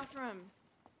in to the leave. bathroom.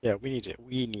 Yeah, we need it.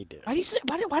 We need it. Why do you say?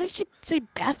 Why does she say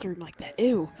bathroom like that?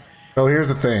 Ew. So here's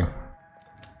the thing.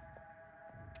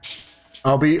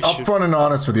 I'll be upfront and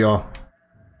honest with y'all.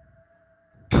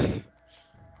 We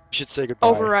should say goodbye.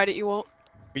 Override it. You won't.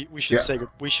 We should say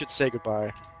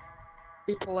goodbye.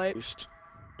 Be polite. At least.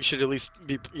 We should at least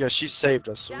be. Yeah, she saved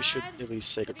us, so we should Dad, at least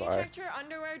say Have you goodbye. checked your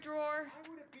underwear drawer?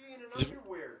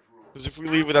 Because if we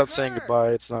leave without saying goodbye,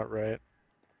 it's not right.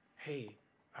 Hey,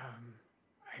 I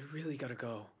really gotta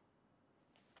go.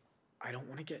 I don't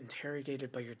want to get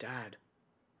interrogated by your dad.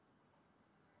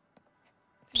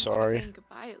 Thanks for Sorry. saying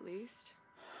goodbye, at least.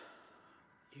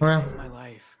 You saved my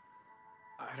life.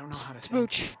 I don't know how to thank you.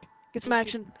 Smooch. Get some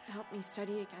action. Help me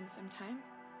study again sometime.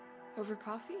 Over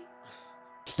coffee?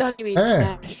 Study me.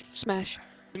 Hey. Smash.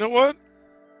 You know what?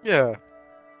 Yeah.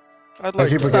 I'd like I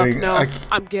keep that. forgetting. No,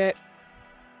 I'm gay.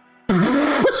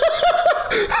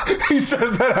 He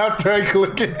says that after I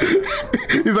click it.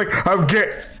 He's like, I'm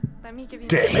gay. Let me give you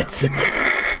Damn it.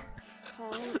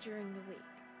 Call during the week.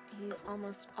 He's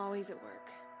almost always at work.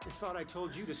 I thought I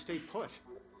told you to stay put.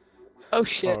 Oh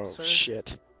shit. Oh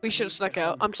shit. We should have snuck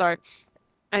out. I'm sorry.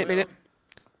 I didn't mean it.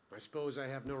 I suppose I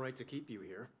have no right to keep you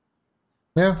here.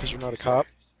 Yeah. Because you're not a cop.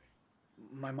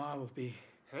 My mom will be.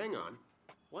 Hang on.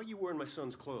 Why are you wearing my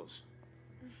son's clothes?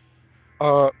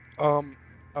 I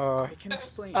can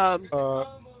explain. We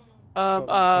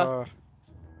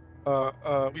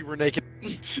were naked.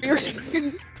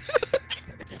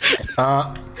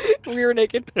 We were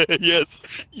naked. Yes.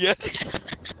 Yes.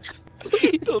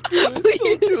 Don't do it.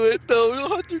 Don't do it. No,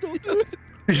 Hunter, don't do it.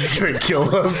 He's gonna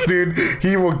kill us, dude.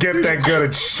 He will get that gun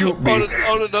and shoot me.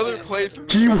 On another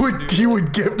playthrough. He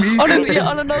would get me. On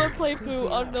another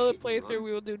playthrough,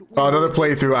 we will do. On another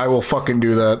playthrough, I will fucking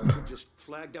do that. Just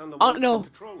flag down the No,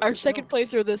 our second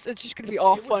playthrough of this, it's just gonna be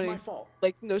all funny.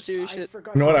 Like, no serious shit. You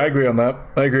know what? I agree on that.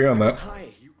 I agree on that.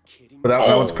 But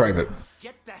that one's private.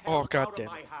 Oh, god damn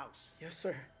it. Yes,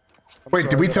 sir. Wait,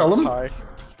 did we tell him? High.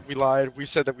 We lied. We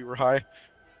said that we were high.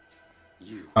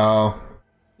 Oh.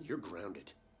 You're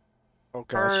grounded. Oh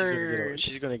god,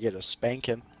 she's gonna get a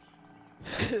spanking.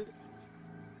 2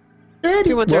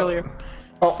 months What? earlier.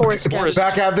 Oh,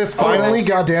 back at this finally.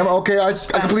 Goddamn. Okay, I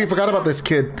completely forgot about this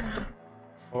kid.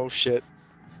 Oh shit.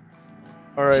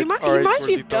 All right. He All reminds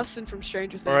me of Dustin from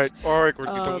Stranger Things. All right,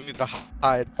 Gordito, we need to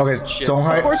hide. Okay, Shit. don't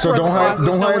hide. So don't hide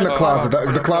in the closet.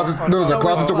 The closet's the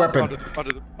closet's a weapon.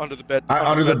 Under the bed.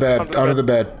 Under the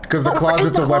bed. Because the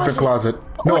closet's a weapon closet.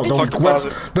 No,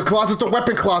 the closet's a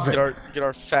weapon closet. Get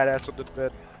our fat ass under the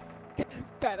bed.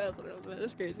 Fat ass under the bed.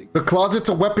 That's crazy. The closet's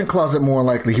a weapon closet, more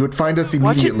likely. He would find us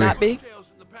immediately. Watch it not be.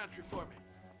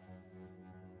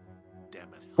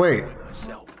 Wait.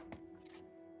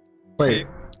 Wait.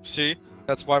 See?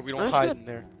 That's why we don't hide in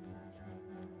there.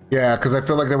 Yeah, because I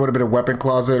feel like that would have been a weapon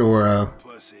closet or a...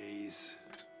 Pussies.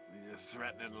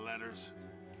 Threatening letters.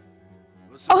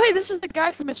 Oh, hey, this is the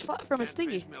guy from his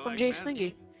thingy. From Jay's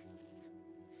thingy.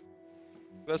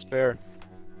 That's Bear.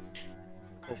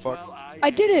 Oh, fuck. I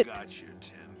did it.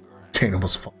 Chain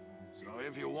almost fall. So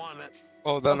if you want it.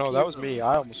 Oh, no, that was me.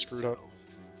 I almost screwed up.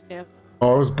 Yeah.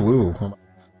 Oh, it was blue.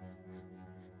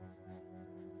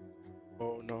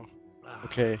 Oh, no.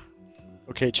 Okay.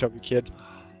 Okay, chubby kid.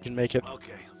 You can make it.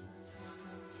 Okay.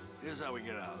 Here's how we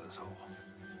get out of this hole.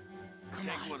 Take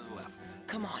what's left.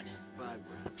 Come on.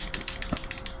 Vibrate.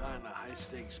 Find a high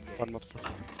stakes game. Run,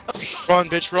 motherfucker. Run,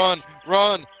 bitch, run!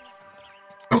 Run!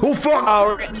 Oh, fuck! Oh,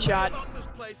 we're getting shot.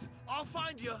 I'll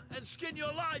find you and skin you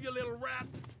alive, you little rat.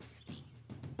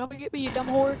 Come and get me, you dumb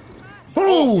whore.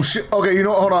 Oh, shit. Okay, you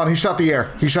know, hold on. He shot the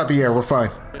air. He shot the air. We're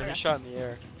fine. Yeah, he shot in the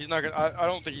air. He's not gonna. I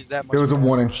don't think he's that much. It was a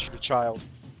warning. Shoot a child.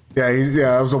 Yeah,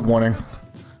 it was a warning.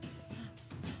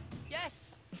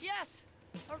 Yes,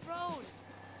 a road.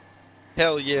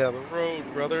 Hell yeah, the road,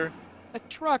 brother. A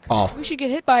truck. Off. We should get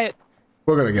hit by it.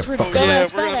 We're gonna get fucked. Yeah,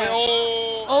 we're gonna.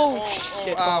 Oh,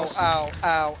 shit.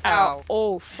 Ow.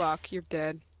 Oh, fuck. You're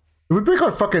dead. Did we break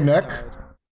our fucking neck?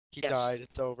 He died.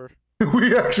 It's over.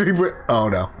 We actually. Oh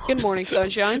no. Good morning,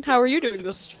 sunshine. How are you doing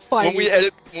this fine? When we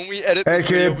edit Hey, this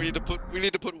video, kid. we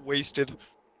need to put wasted.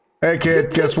 Hey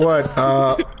kid, guess what?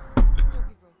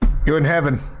 You're in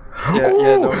heaven. Yeah,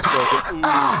 no, it's broken.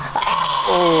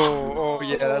 Oh,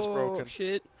 yeah, that's broken.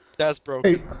 Shit. That's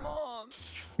broken. Hey.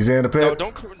 He's in the pit.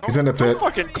 No, He's in the pit. Don't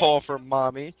fucking call for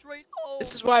mommy.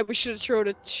 This is why we should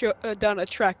have done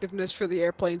attractiveness for the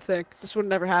airplane thing. This would have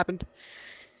never happened.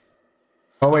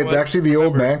 Oh wait, actually the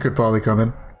old man could probably come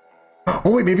in.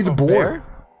 Oh wait, maybe the boar.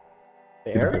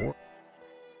 Bear?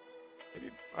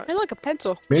 I like a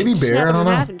pencil. Maybe Bear, I don't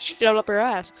know. And shove it up her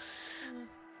ass.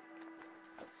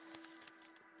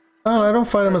 Oh, I don't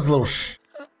find him as a little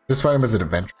just find him as an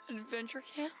adventure. Adventure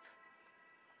camp?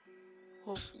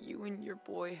 Hope you and your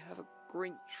boy have a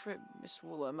great trip, Miss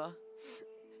Willema.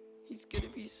 He's gonna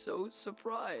be so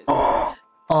surprised. Oh.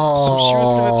 So she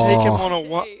was gonna take him on a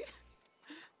what?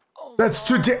 That's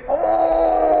today.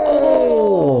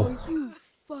 Oh! You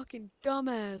fucking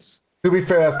dumbass. To be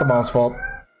fair, that's the mom's fault.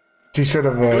 She should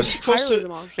have. It was supposed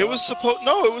to. It was supposed.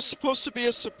 No, it was supposed to be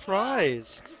a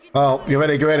surprise. Oh, get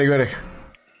ready, get ready, get ready.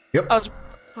 Yep. Oh,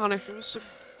 Connor. It was.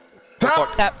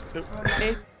 Tap. Tap.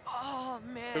 It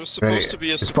was supposed to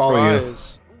be a It's following you.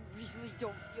 surprise. Really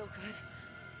don't feel good.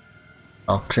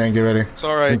 Oh, Shane, get ready. It's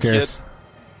alright, Who cares? kid.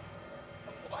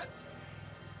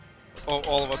 Oh,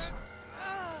 all of us.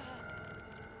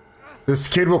 This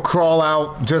kid will crawl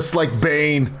out just like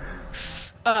Bane.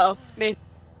 Uh-oh, me.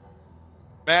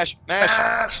 Mash.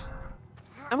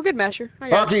 I'm a good masher. I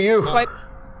got Lucky you. Swipe.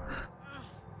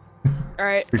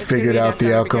 Alright. We figured out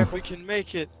the outcome. We can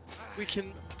make it. We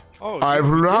can. Oh. I've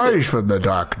rise from the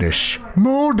darkness,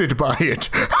 molded by it.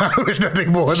 I was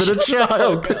nothing more than a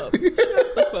child. Shut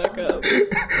the fuck up.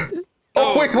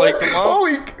 Oh wait, like what? the mom, Oh,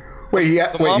 wait,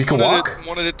 you can walk.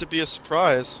 Wanted it to be a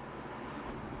surprise.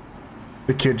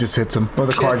 The kid just hits him, or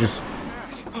the car just.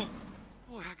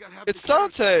 It's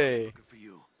Dante.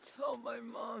 Tell my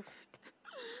mom.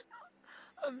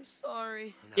 I'm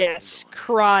sorry. Yes,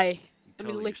 cry. Let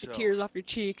me lick the tears off your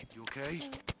cheek. You okay?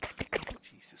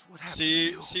 Jesus, what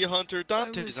happened? See, Hunter,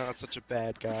 Dante's not such a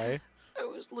bad guy. I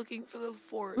was looking for the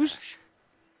fort. Who's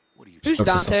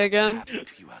Dante again?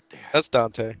 That's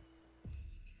Dante.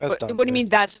 That's Dante. What do you mean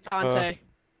that's Dante?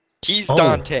 He's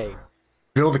Dante.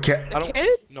 Bill the cat. The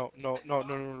kid? No.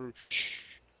 Shh.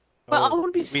 Well, I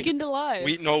want to be skinned alive.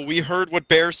 We heard what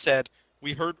Bear said.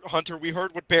 We heard Hunter. We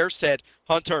heard what Bear said.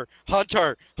 Hunter.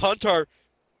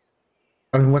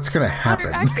 I mean, what's gonna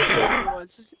happen? I'm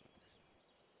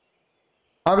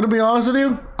gonna be honest with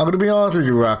you.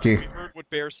 Rocky. We heard what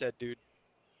Bear said, dude.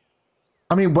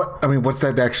 I mean, what's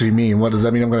that actually mean? What does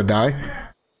that mean? I'm gonna die?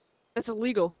 That's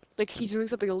illegal. Like, he's doing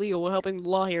something illegal. We're helping the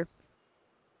law here.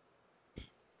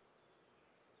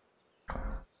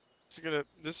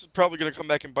 This is probably gonna come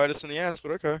back and bite us in the ass,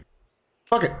 but okay.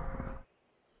 Fuck it.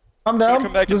 I'm down.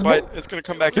 It's gonna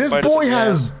come back and bite us in the ass.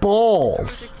 This boy has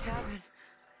balls.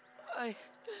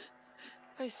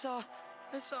 I saw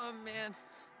I saw a man.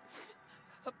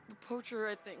 A poacher,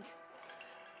 I think.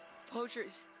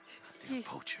 Poachers. Damn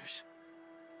poachers.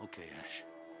 Okay, Ash.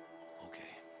 Okay.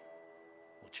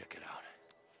 We'll check it out.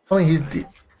 Oh, he's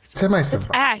semi-survived.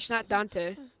 It's Ash, not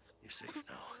Dante. You're safe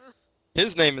now.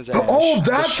 His name is Ash. Oh,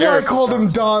 that's why I called him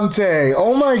Dante.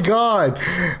 Oh my god.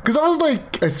 Because I was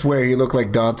like, I swear he looked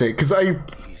like Dante. Because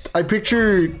I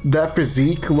picture that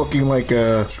physique looking like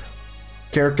a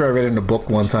character I read in a book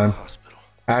one time.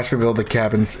 Ash revealed the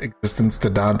cabin's existence to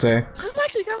Dante. This is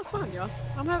actually kind of fun, y'all.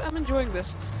 I'm enjoying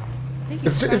this.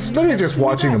 It's literally just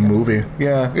watching a movie.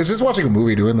 Yeah, it's just watching a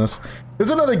movie doing this. There's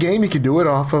another game you can do it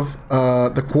off of,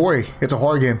 The Quarry. It's a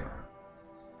horror game.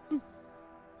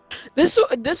 This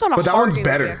on a but that horror one's game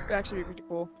better. would actually be pretty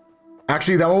cool.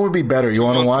 Actually, that one would be better. You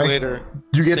want to know why? Later,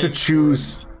 you get to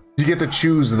choose. You get to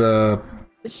choose the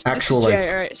actual Jay.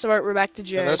 like. All right, so we're back to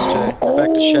Jay. And that's Jay. Back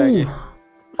to Shaggy.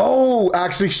 Oh,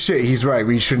 actually, shit. He's right.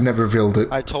 We should never revealed it.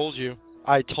 I told you.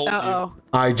 I told you.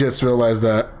 I just realized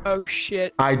that. Oh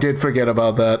shit. I did forget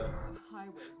about that.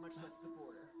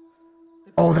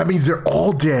 Oh, that means they're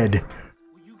all dead.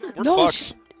 We're No,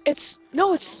 fucked. it's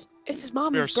his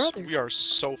mom and his brother. We are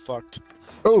so fucked.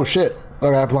 Oh shit.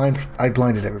 Okay, I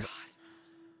blinded everybody.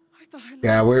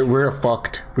 Yeah, we're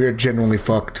fucked. We're genuinely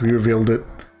fucked. We revealed it.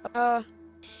 Where'd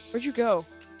you go?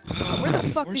 Where the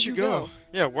fuck Where'd did you go?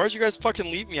 Yeah, why'd you guys fucking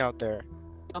leave me out there?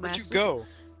 Where'd you go?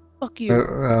 Fuck you.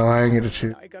 I didn't get to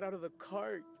shoot. I got out of the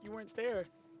car. You weren't there.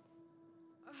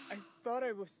 I thought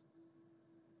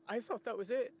that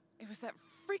was it. It was that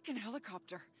freaking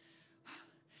helicopter.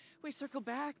 We circled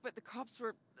back, but the cops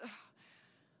were...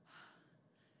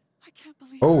 I can't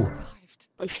believe I survived.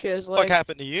 Oh shit, his What leg.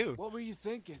 happened to you? What were you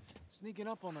thinking? Sneaking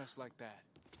up on us like that?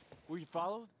 Were you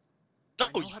followed? No.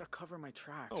 I know how to cover my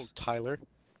tracks. Oh, Tyler.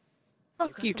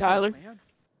 Fuck you, Tyler.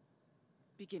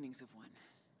 Beginnings of one.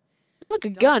 Look, a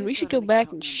gun. We should go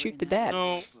back and shoot the dad.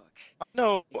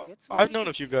 No, I've known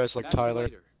a few guys like Tyler.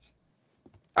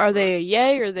 Are they a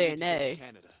yay or are they a nay?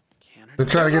 They're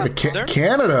trying to get to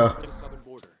Canada.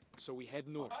 So we head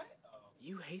north.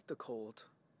 You hate the cold.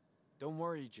 Don't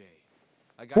worry, Jay.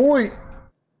 I got Boy,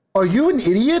 are you an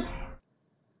idiot?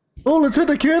 Oh, let's head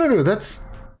to Canada. That's.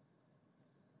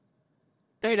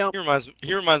 They don't.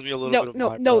 He reminds me a little bit of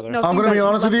my brother. I'm gonna be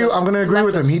honest with you. I'm gonna agree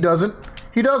with him. He doesn't.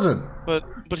 He doesn't. But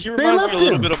he reminds me a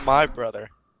little bit of my brother.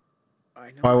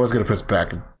 I was gonna press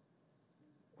back.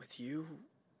 With you.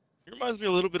 He reminds me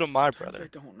a little bit of my Sometimes brother. I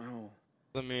don't know.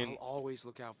 I mean, I'll always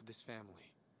look out for this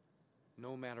family,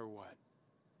 no matter what.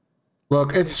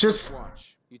 Look, it's just.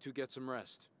 Watch. You two get some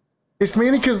rest. It's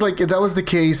mainly because, like, if that was the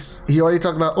case, he already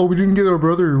talked about, oh, we didn't get our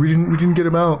brother. We didn't get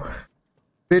him out.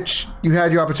 Bitch, you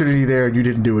had your opportunity there and you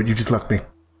didn't do it. You just left me.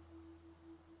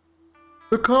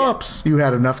 The cops. You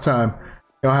had enough time.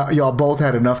 Y'all both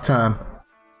had enough time.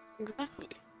 Exactly.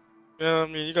 yeah, I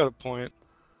mean, you got a point.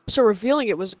 So revealing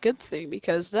it was a good thing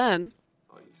because then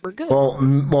we're good.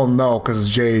 Well, no, because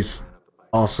Jay's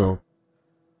also.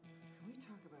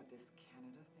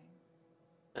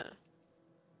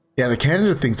 Yeah, the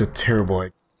Canada thing's a terrible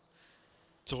idea.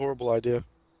 It's a horrible idea.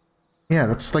 Yeah,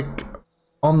 that's like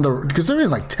on the because they're in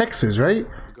like Texas, right?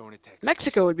 We're going to Texas.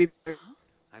 Mexico would be.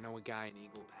 I know a guy in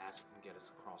Eagle Pass who can get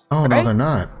us across. Oh no, they're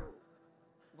not.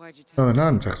 Why'd you No, tell they're not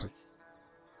in Texas.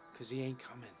 Cause he ain't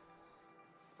coming.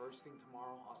 First thing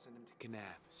tomorrow, I'll send him to Kanab.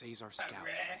 Say he's our scout.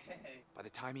 By the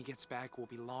time he gets back, we'll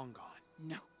be long gone.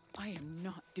 No, I am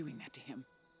not doing that to him.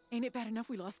 Ain't it bad enough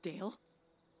we lost Dale?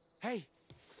 Hey,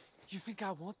 you think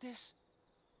I want this?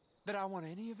 That I want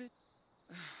any of it?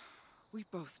 We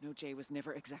both know Jay was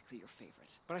never exactly your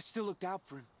favorite. But I still looked out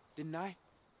for him, didn't I?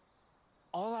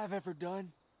 All I've ever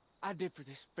done, I did for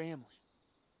this family.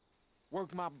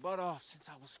 Worked my butt off since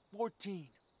I was 14.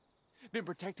 Been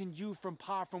protecting you from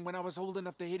Pa from when I was old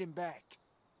enough to hit him back.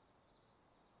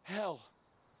 Hell,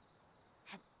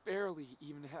 I barely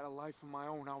even had a life of my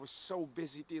own. I was so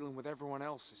busy dealing with everyone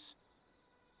else's.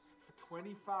 For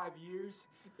 25 years,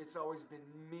 it's always been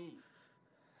me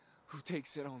who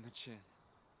takes it on the chin.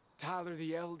 Tyler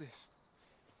the eldest,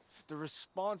 the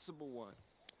responsible one.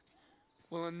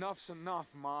 Well, enough's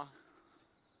enough, Ma.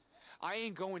 I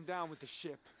ain't going down with the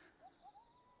ship.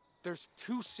 There's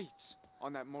 2 seats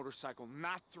on that motorcycle,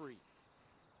 not 3.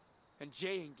 And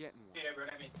Jay ain't getting one.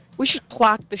 We should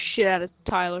clock the shit out of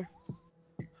Tyler.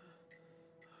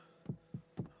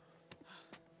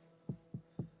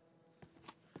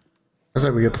 I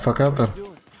said we get the fuck out then.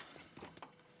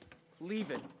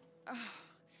 Leaving.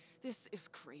 This is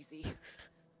crazy.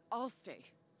 I'll stay.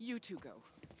 You two go.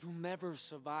 You'll never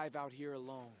survive out here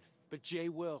alone. But Jay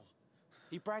will.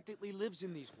 He practically lives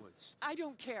in these woods. I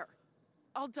don't care.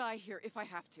 I'll die here if I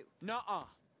have to. Nuh-uh.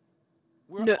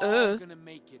 We're all gonna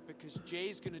make it because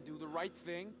Jay's gonna do the right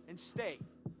thing and stay.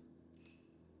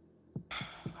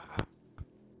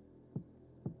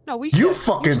 No, we You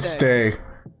said, fucking stay.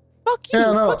 Fuck you.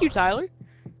 Yeah, no. Fuck you, Tyler.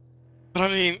 But I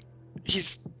mean,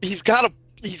 he's got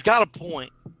a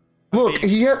point. Look,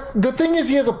 the thing is,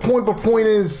 he has a point. But point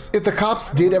is, if the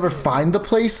cops did ever find the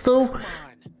place, though,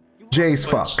 Jay's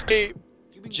fucked.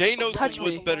 Jay knows the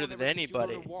woods better than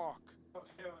anybody.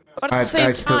 But at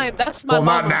the same time, that's my well,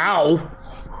 not now.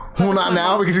 Well, not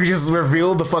now because we just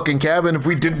revealed the fucking cabin. If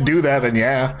we didn't do that, then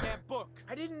yeah.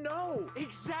 I didn't know.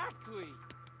 Exactly.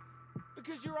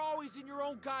 Because you're always in your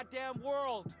own goddamn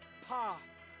world, Pa.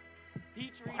 He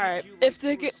treated you like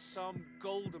you were some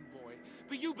golden boy,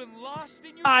 but you've been lost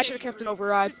in your I should have kept an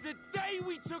override. since the day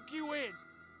we took you in.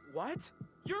 What?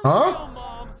 Your Huh? real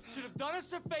mom should have done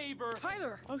us a favor.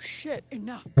 Tyler. Oh shit.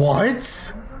 Enough.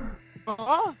 What?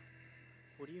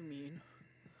 What do you mean?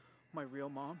 My real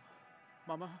mom?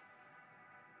 Mama?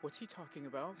 What's he talking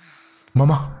about?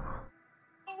 Mama.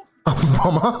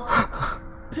 Mama.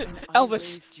 Elvis.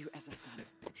 Raised you as a son,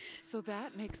 so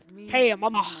that makes me Hey,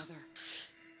 Mama. your mother.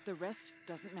 The rest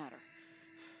doesn't matter.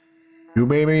 You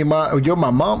made me you're my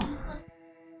mom.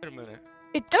 Wait a minute.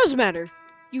 It does matter.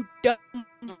 You dumb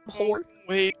whore.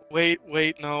 Wait,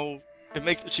 no.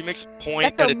 She makes a point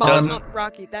That's that it mom, doesn't. not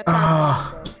Rocky. That's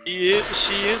our mom, bro. She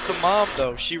is the mom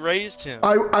though. She raised him.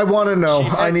 I want to know.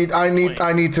 I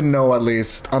need to know at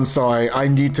least. I'm sorry. I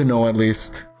need to know at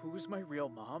least. Who's my real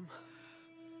mom?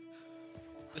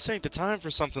 This ain't the time for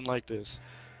something like this.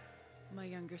 My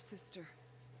younger sister,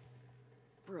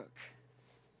 Brooke.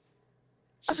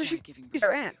 Oh, so she's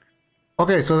her aunt.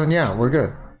 Okay, so then yeah, we're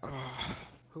good.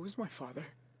 Who's my father?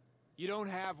 You don't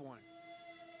have one.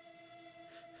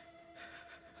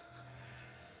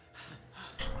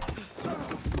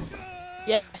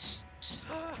 Yes.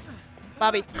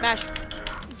 Bobby, smash.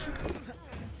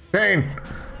 Kane,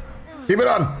 keep it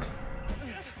on.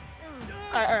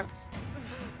 Alright.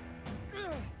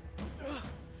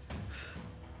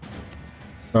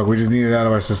 Look, we just need it out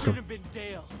of our system. Should have been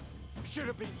Dale. Should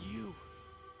have been you.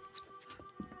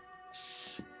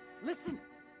 Shh. Listen.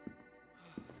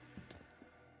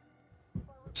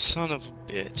 Son of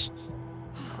a bitch.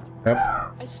 Yep.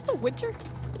 Is this the winter?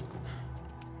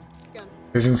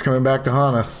 Vision's coming back to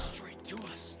haunt us. Straight to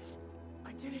us.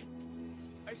 I did it.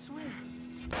 I swear.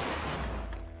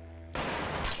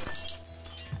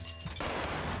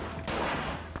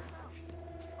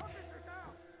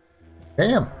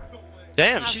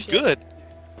 Damn, she's good.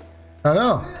 I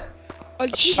know.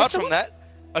 A shot from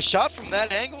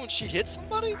that angle and she hit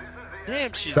somebody?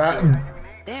 Damn, she's good.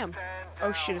 Damn.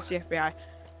 Oh shit, it's the FBI.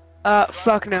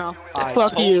 Fuck no. I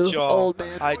Fuck told you, y'all. old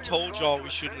man. I told y'all we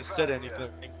shouldn't have said anything.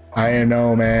 I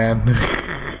know, man.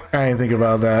 I didn't think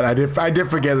about that. I did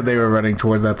forget that they were running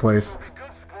towards that place.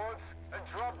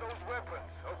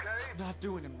 Not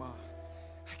doing it, Ma.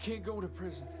 I can't go to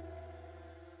prison.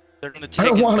 They're gonna take I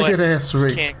don't his want to butt. get ass He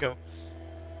raped. can't go.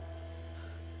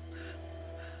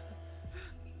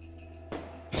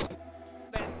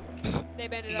 They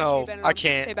abandoned us, No, we abandoned I them.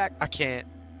 can't. Stay back. I can't.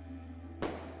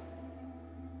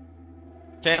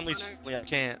 Family's family. I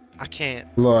can't. I can't.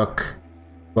 Look.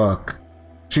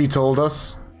 She told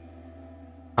us.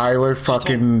 Tyler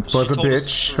fucking was a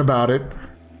bitch about it.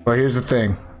 But here's the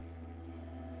thing.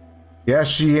 Yes,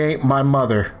 she ain't my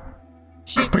mother.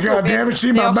 But god damn it,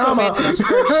 she my mama.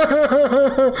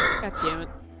 God damn it.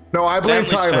 No, I blame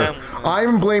Family's Tyler. family,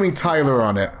 I'm blaming Tyler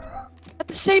on it. At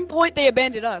the same point, they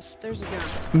abandoned us. There's a gun.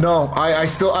 No, I'm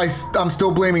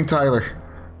still blaming Tyler.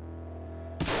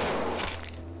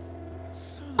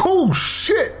 Oh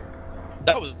shit!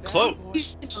 That was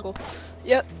close.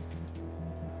 Yep.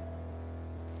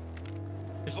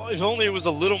 If only it was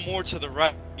a little more to the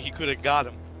right, he could have got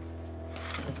him.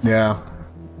 Yeah.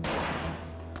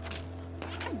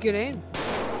 Good aim.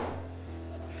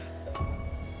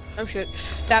 Oh shit.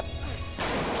 Tap.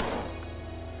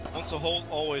 Once a hold,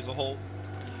 always a hold.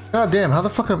 God damn, how the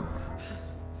fuck am...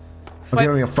 I'm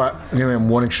giving him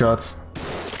warning shots.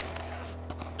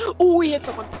 Oh, we hit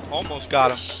someone. Almost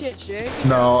got him. Shit, Jay.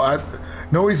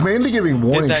 No, he's mainly giving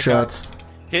warning that guy. shots.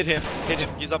 Hit him.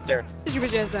 He's up there. Get your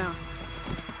bitch ass down.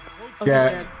 Oh,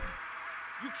 Yeah.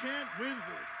 You can't win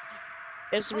this.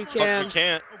 Yes, we Fuck, can. we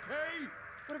can't. Okay?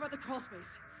 What about the crawl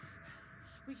space?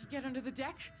 We could get under the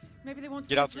deck? Maybe they won't see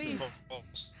Get out us through the leave.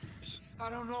 post. I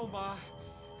don't know, Ma.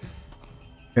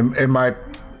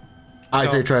 I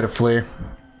say try to flee.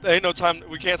 There ain't no time.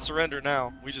 We can't surrender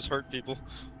now. We just hurt people.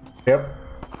 Yep.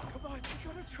 Come on,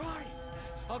 you gotta try.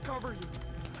 I'll cover you.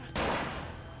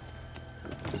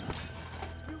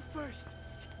 You first.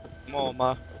 Come on,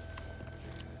 Ma.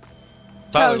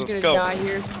 Tyler's gonna die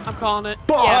here. I'm calling it.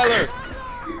 Tyler!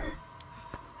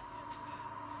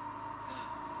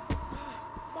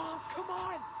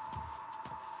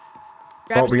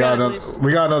 Oh, we got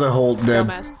another Holt dead.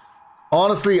 Dumbass.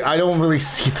 Honestly, I don't really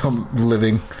see them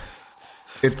living.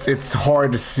 It's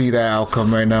hard to see that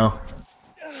outcome right now.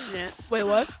 Yeah. Wait,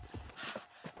 what?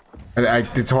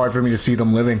 It's hard for me to see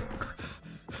them living.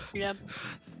 Yeah.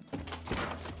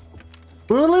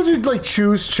 We'll let you like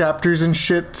choose chapters and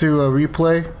shit to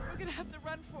replay. We're gonna have to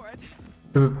run for it.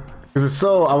 Cause it's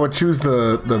so I would choose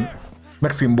the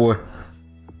Mexican boy.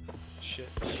 Shit.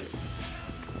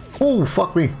 Oh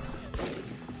fuck me.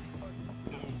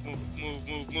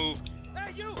 Move.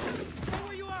 Hey, you! Stay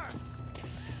where you are!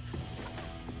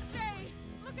 Jay,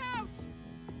 look out!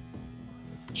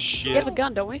 Shit. We have a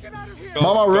gun, don't we? Go,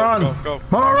 Mama, run! Go.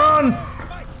 Mama, run!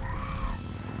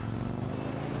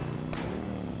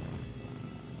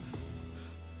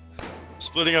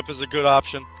 Splitting up is a good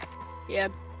option. Yeah.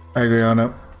 I agree on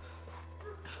it.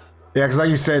 Yeah, because like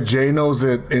you said, Jay knows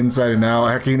it inside and out.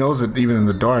 Heck, he knows it even in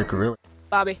the dark, really.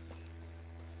 Bobby.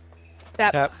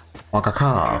 Tap.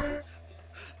 Wakaka.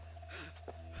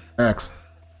 Next.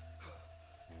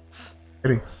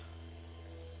 Ready.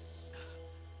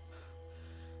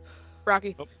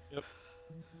 Rocky. Oh, yep.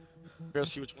 Gotta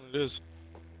see which one it is.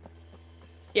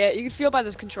 Yeah, you can feel by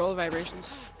this controller vibrations.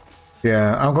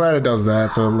 Yeah, I'm glad it does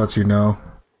that, so it lets you know.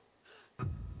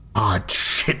 Ah,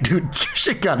 shit, dude.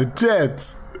 Shit got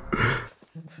intense.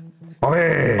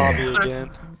 Bobby. Bobby again.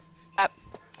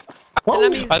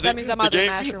 That means I'm either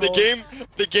mash or hold.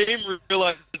 The game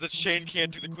realizes that Shane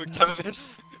can't do the quick time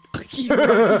events.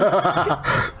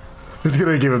 It's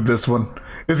gonna give him this one.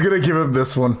 It's gonna give him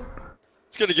this one.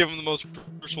 It's gonna give him the most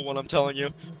crucial one, I'm telling you.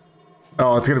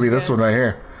 Oh, it's gonna be this one right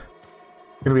here.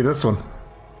 It's gonna be this one.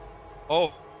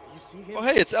 Oh. Oh,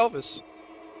 hey, it's Elvis.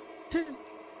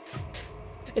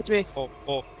 It's me. Oh,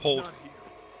 hold.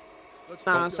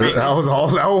 Nah, That was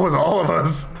all of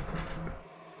us.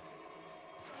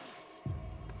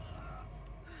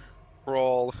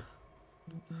 Brawl.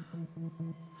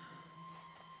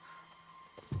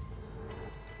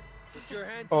 Put your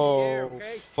hands Oh, in the air,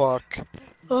 okay? fuck.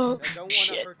 Oh, I don't wanna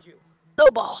shit. hurt you. No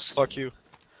balls. Fuck you.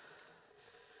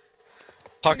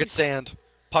 Pocket sand.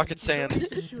 Pocket sand.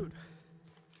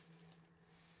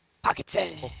 Pocket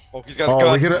sand. Oh, he's got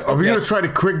a gun. Are we gonna try to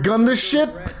quick gun this shit?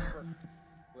 Well, shit.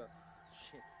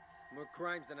 More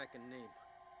crimes than I can name.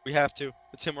 We have to.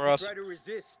 It's him or If us. you try to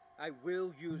resist, I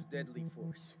will use deadly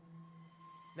force.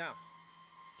 Now,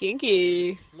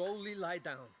 Kinky. slowly lie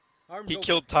down. Arms He open.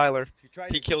 killed Tyler. If you try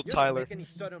He to- killed you don't Tyler. make any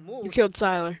sudden moves. You killed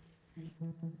Tyler.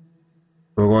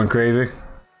 We're going crazy.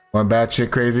 Going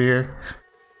batshit crazy here.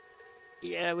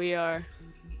 Yeah, we are.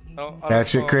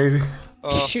 Batshit crazy.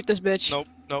 Shoot this bitch. Nope.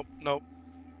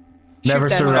 Never Shoot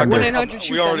that surrender. 1-800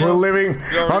 shoot that We're hoe. living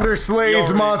under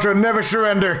Slade's mantra: never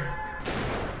surrender.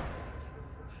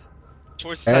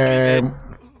 Choices have to be made.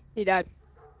 He died.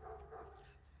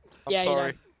 I'm Yeah,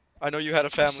 sorry. he died. I know you had a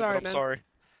family, sorry, but I'm man. sorry.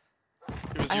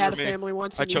 It was I you had or a me. family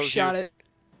once I and you chose shot you. it.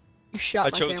 You shot I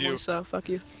my chose family, you. so fuck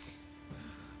you. It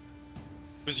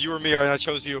was you or me, and I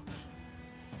chose you.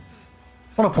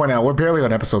 I want to point out we're barely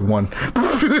on episode 1.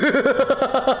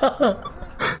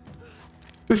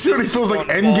 This shit feels like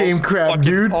endgame crap,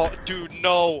 dude. Oh, dude,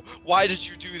 no. Why did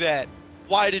you do that?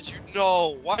 Why did you do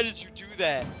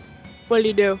that? What did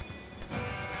he do?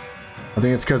 I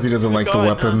think it's because he doesn't like the gun.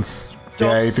 weapons.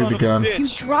 Yeah, he threw the gun. You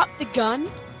dropped the gun?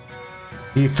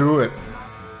 He threw it.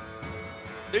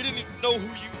 They didn't even know who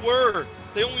you were.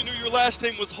 They only knew your last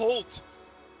name was Holt.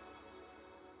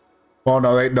 Well,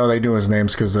 no, they knew his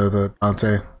names because of the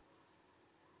Dante.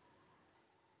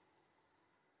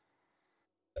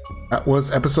 That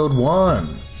was episode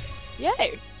 1.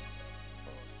 Yay.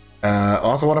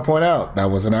 Also want to point out, that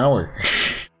was an hour.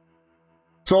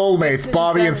 Soulmates,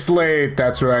 Bobby and Slade.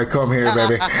 That's right, come here,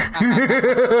 baby.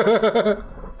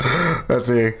 Let's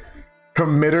see.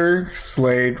 Committer,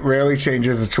 Slade, rarely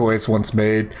changes a choice once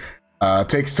made.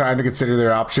 Takes time to consider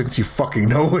their options, you fucking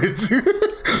know it.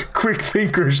 Quick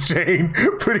thinkers, Shane,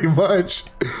 pretty much.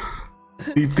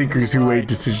 Deep thinkers who weigh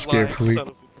decisions carefully.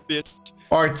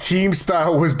 Our team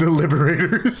style was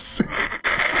deliberators.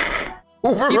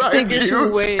 Overrides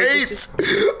used 8.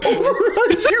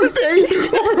 Overrides used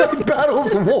 8. Override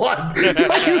battles 1.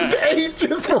 I used 8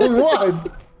 just for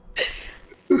 1.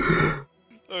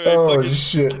 Alright, oh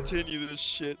shit. Continue this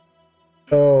shit.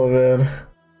 Oh man.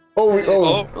 Oh,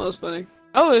 That was funny.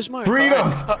 Oh, there's more.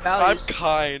 Freedom! I'm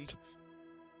kind.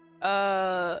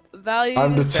 Values.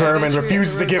 I'm determined,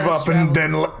 refuses to give up and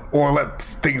then let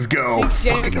things go. Seeks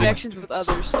genuine connections with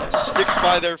others. Sticks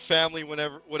by their family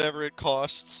whatever it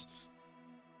costs.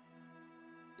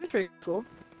 That's pretty cool.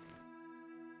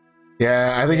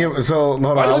 Yeah, I think it was so. Hold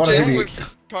on, I want to see the.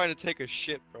 Trying to take a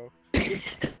shit, bro.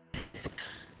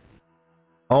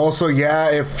 Also, yeah,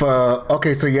 if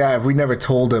okay, so yeah, if we never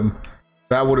told him,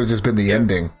 that would have just been the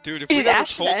ending. Dude, if we never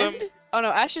told him. Oh no,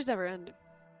 Ashes never ended.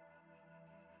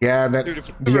 Yeah, that.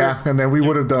 Dude, and then we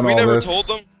would have done all this.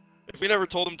 If we never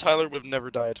told him, Tyler would have never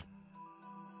died.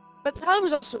 But Tyler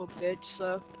was also a bitch,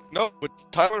 so. No, but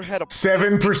Tyler had a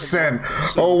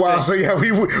 7%. Oh wow, so yeah, we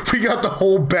got the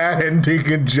whole bad ending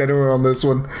in general on this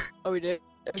one. Oh, we did.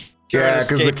 Yeah,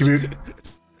 because the community.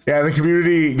 Yeah, the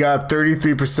community got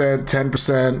 33%,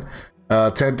 10%,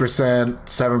 10%,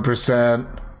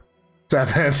 7%,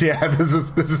 7. Yeah, this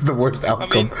is the worst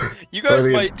outcome. I mean, you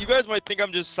guys might think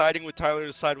I'm just siding with Tyler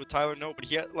to side with Tyler. No, but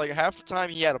he had like half the time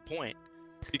he had a point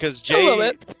because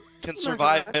Jay can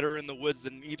survive better in the woods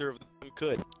than either of them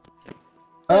could.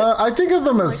 I think of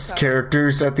them as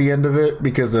characters at the end of it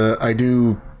because I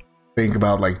do think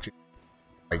about like.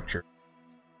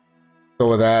 So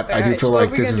with that, I do feel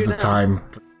like this is the time.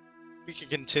 We can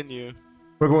continue.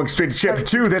 We're going straight to chapter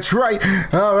 2. That's right.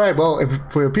 All right. Well, if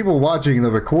for people watching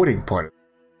the recording part,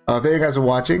 thank you guys for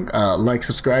watching. Like,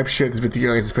 subscribe, share this with you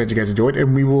guys if you guys enjoyed,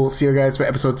 and we will see you guys for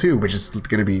episode 2, which is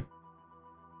going to be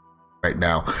right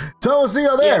now. So we'll see you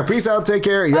all there. Peace out. Take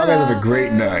care. Y'all guys have a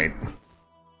great night.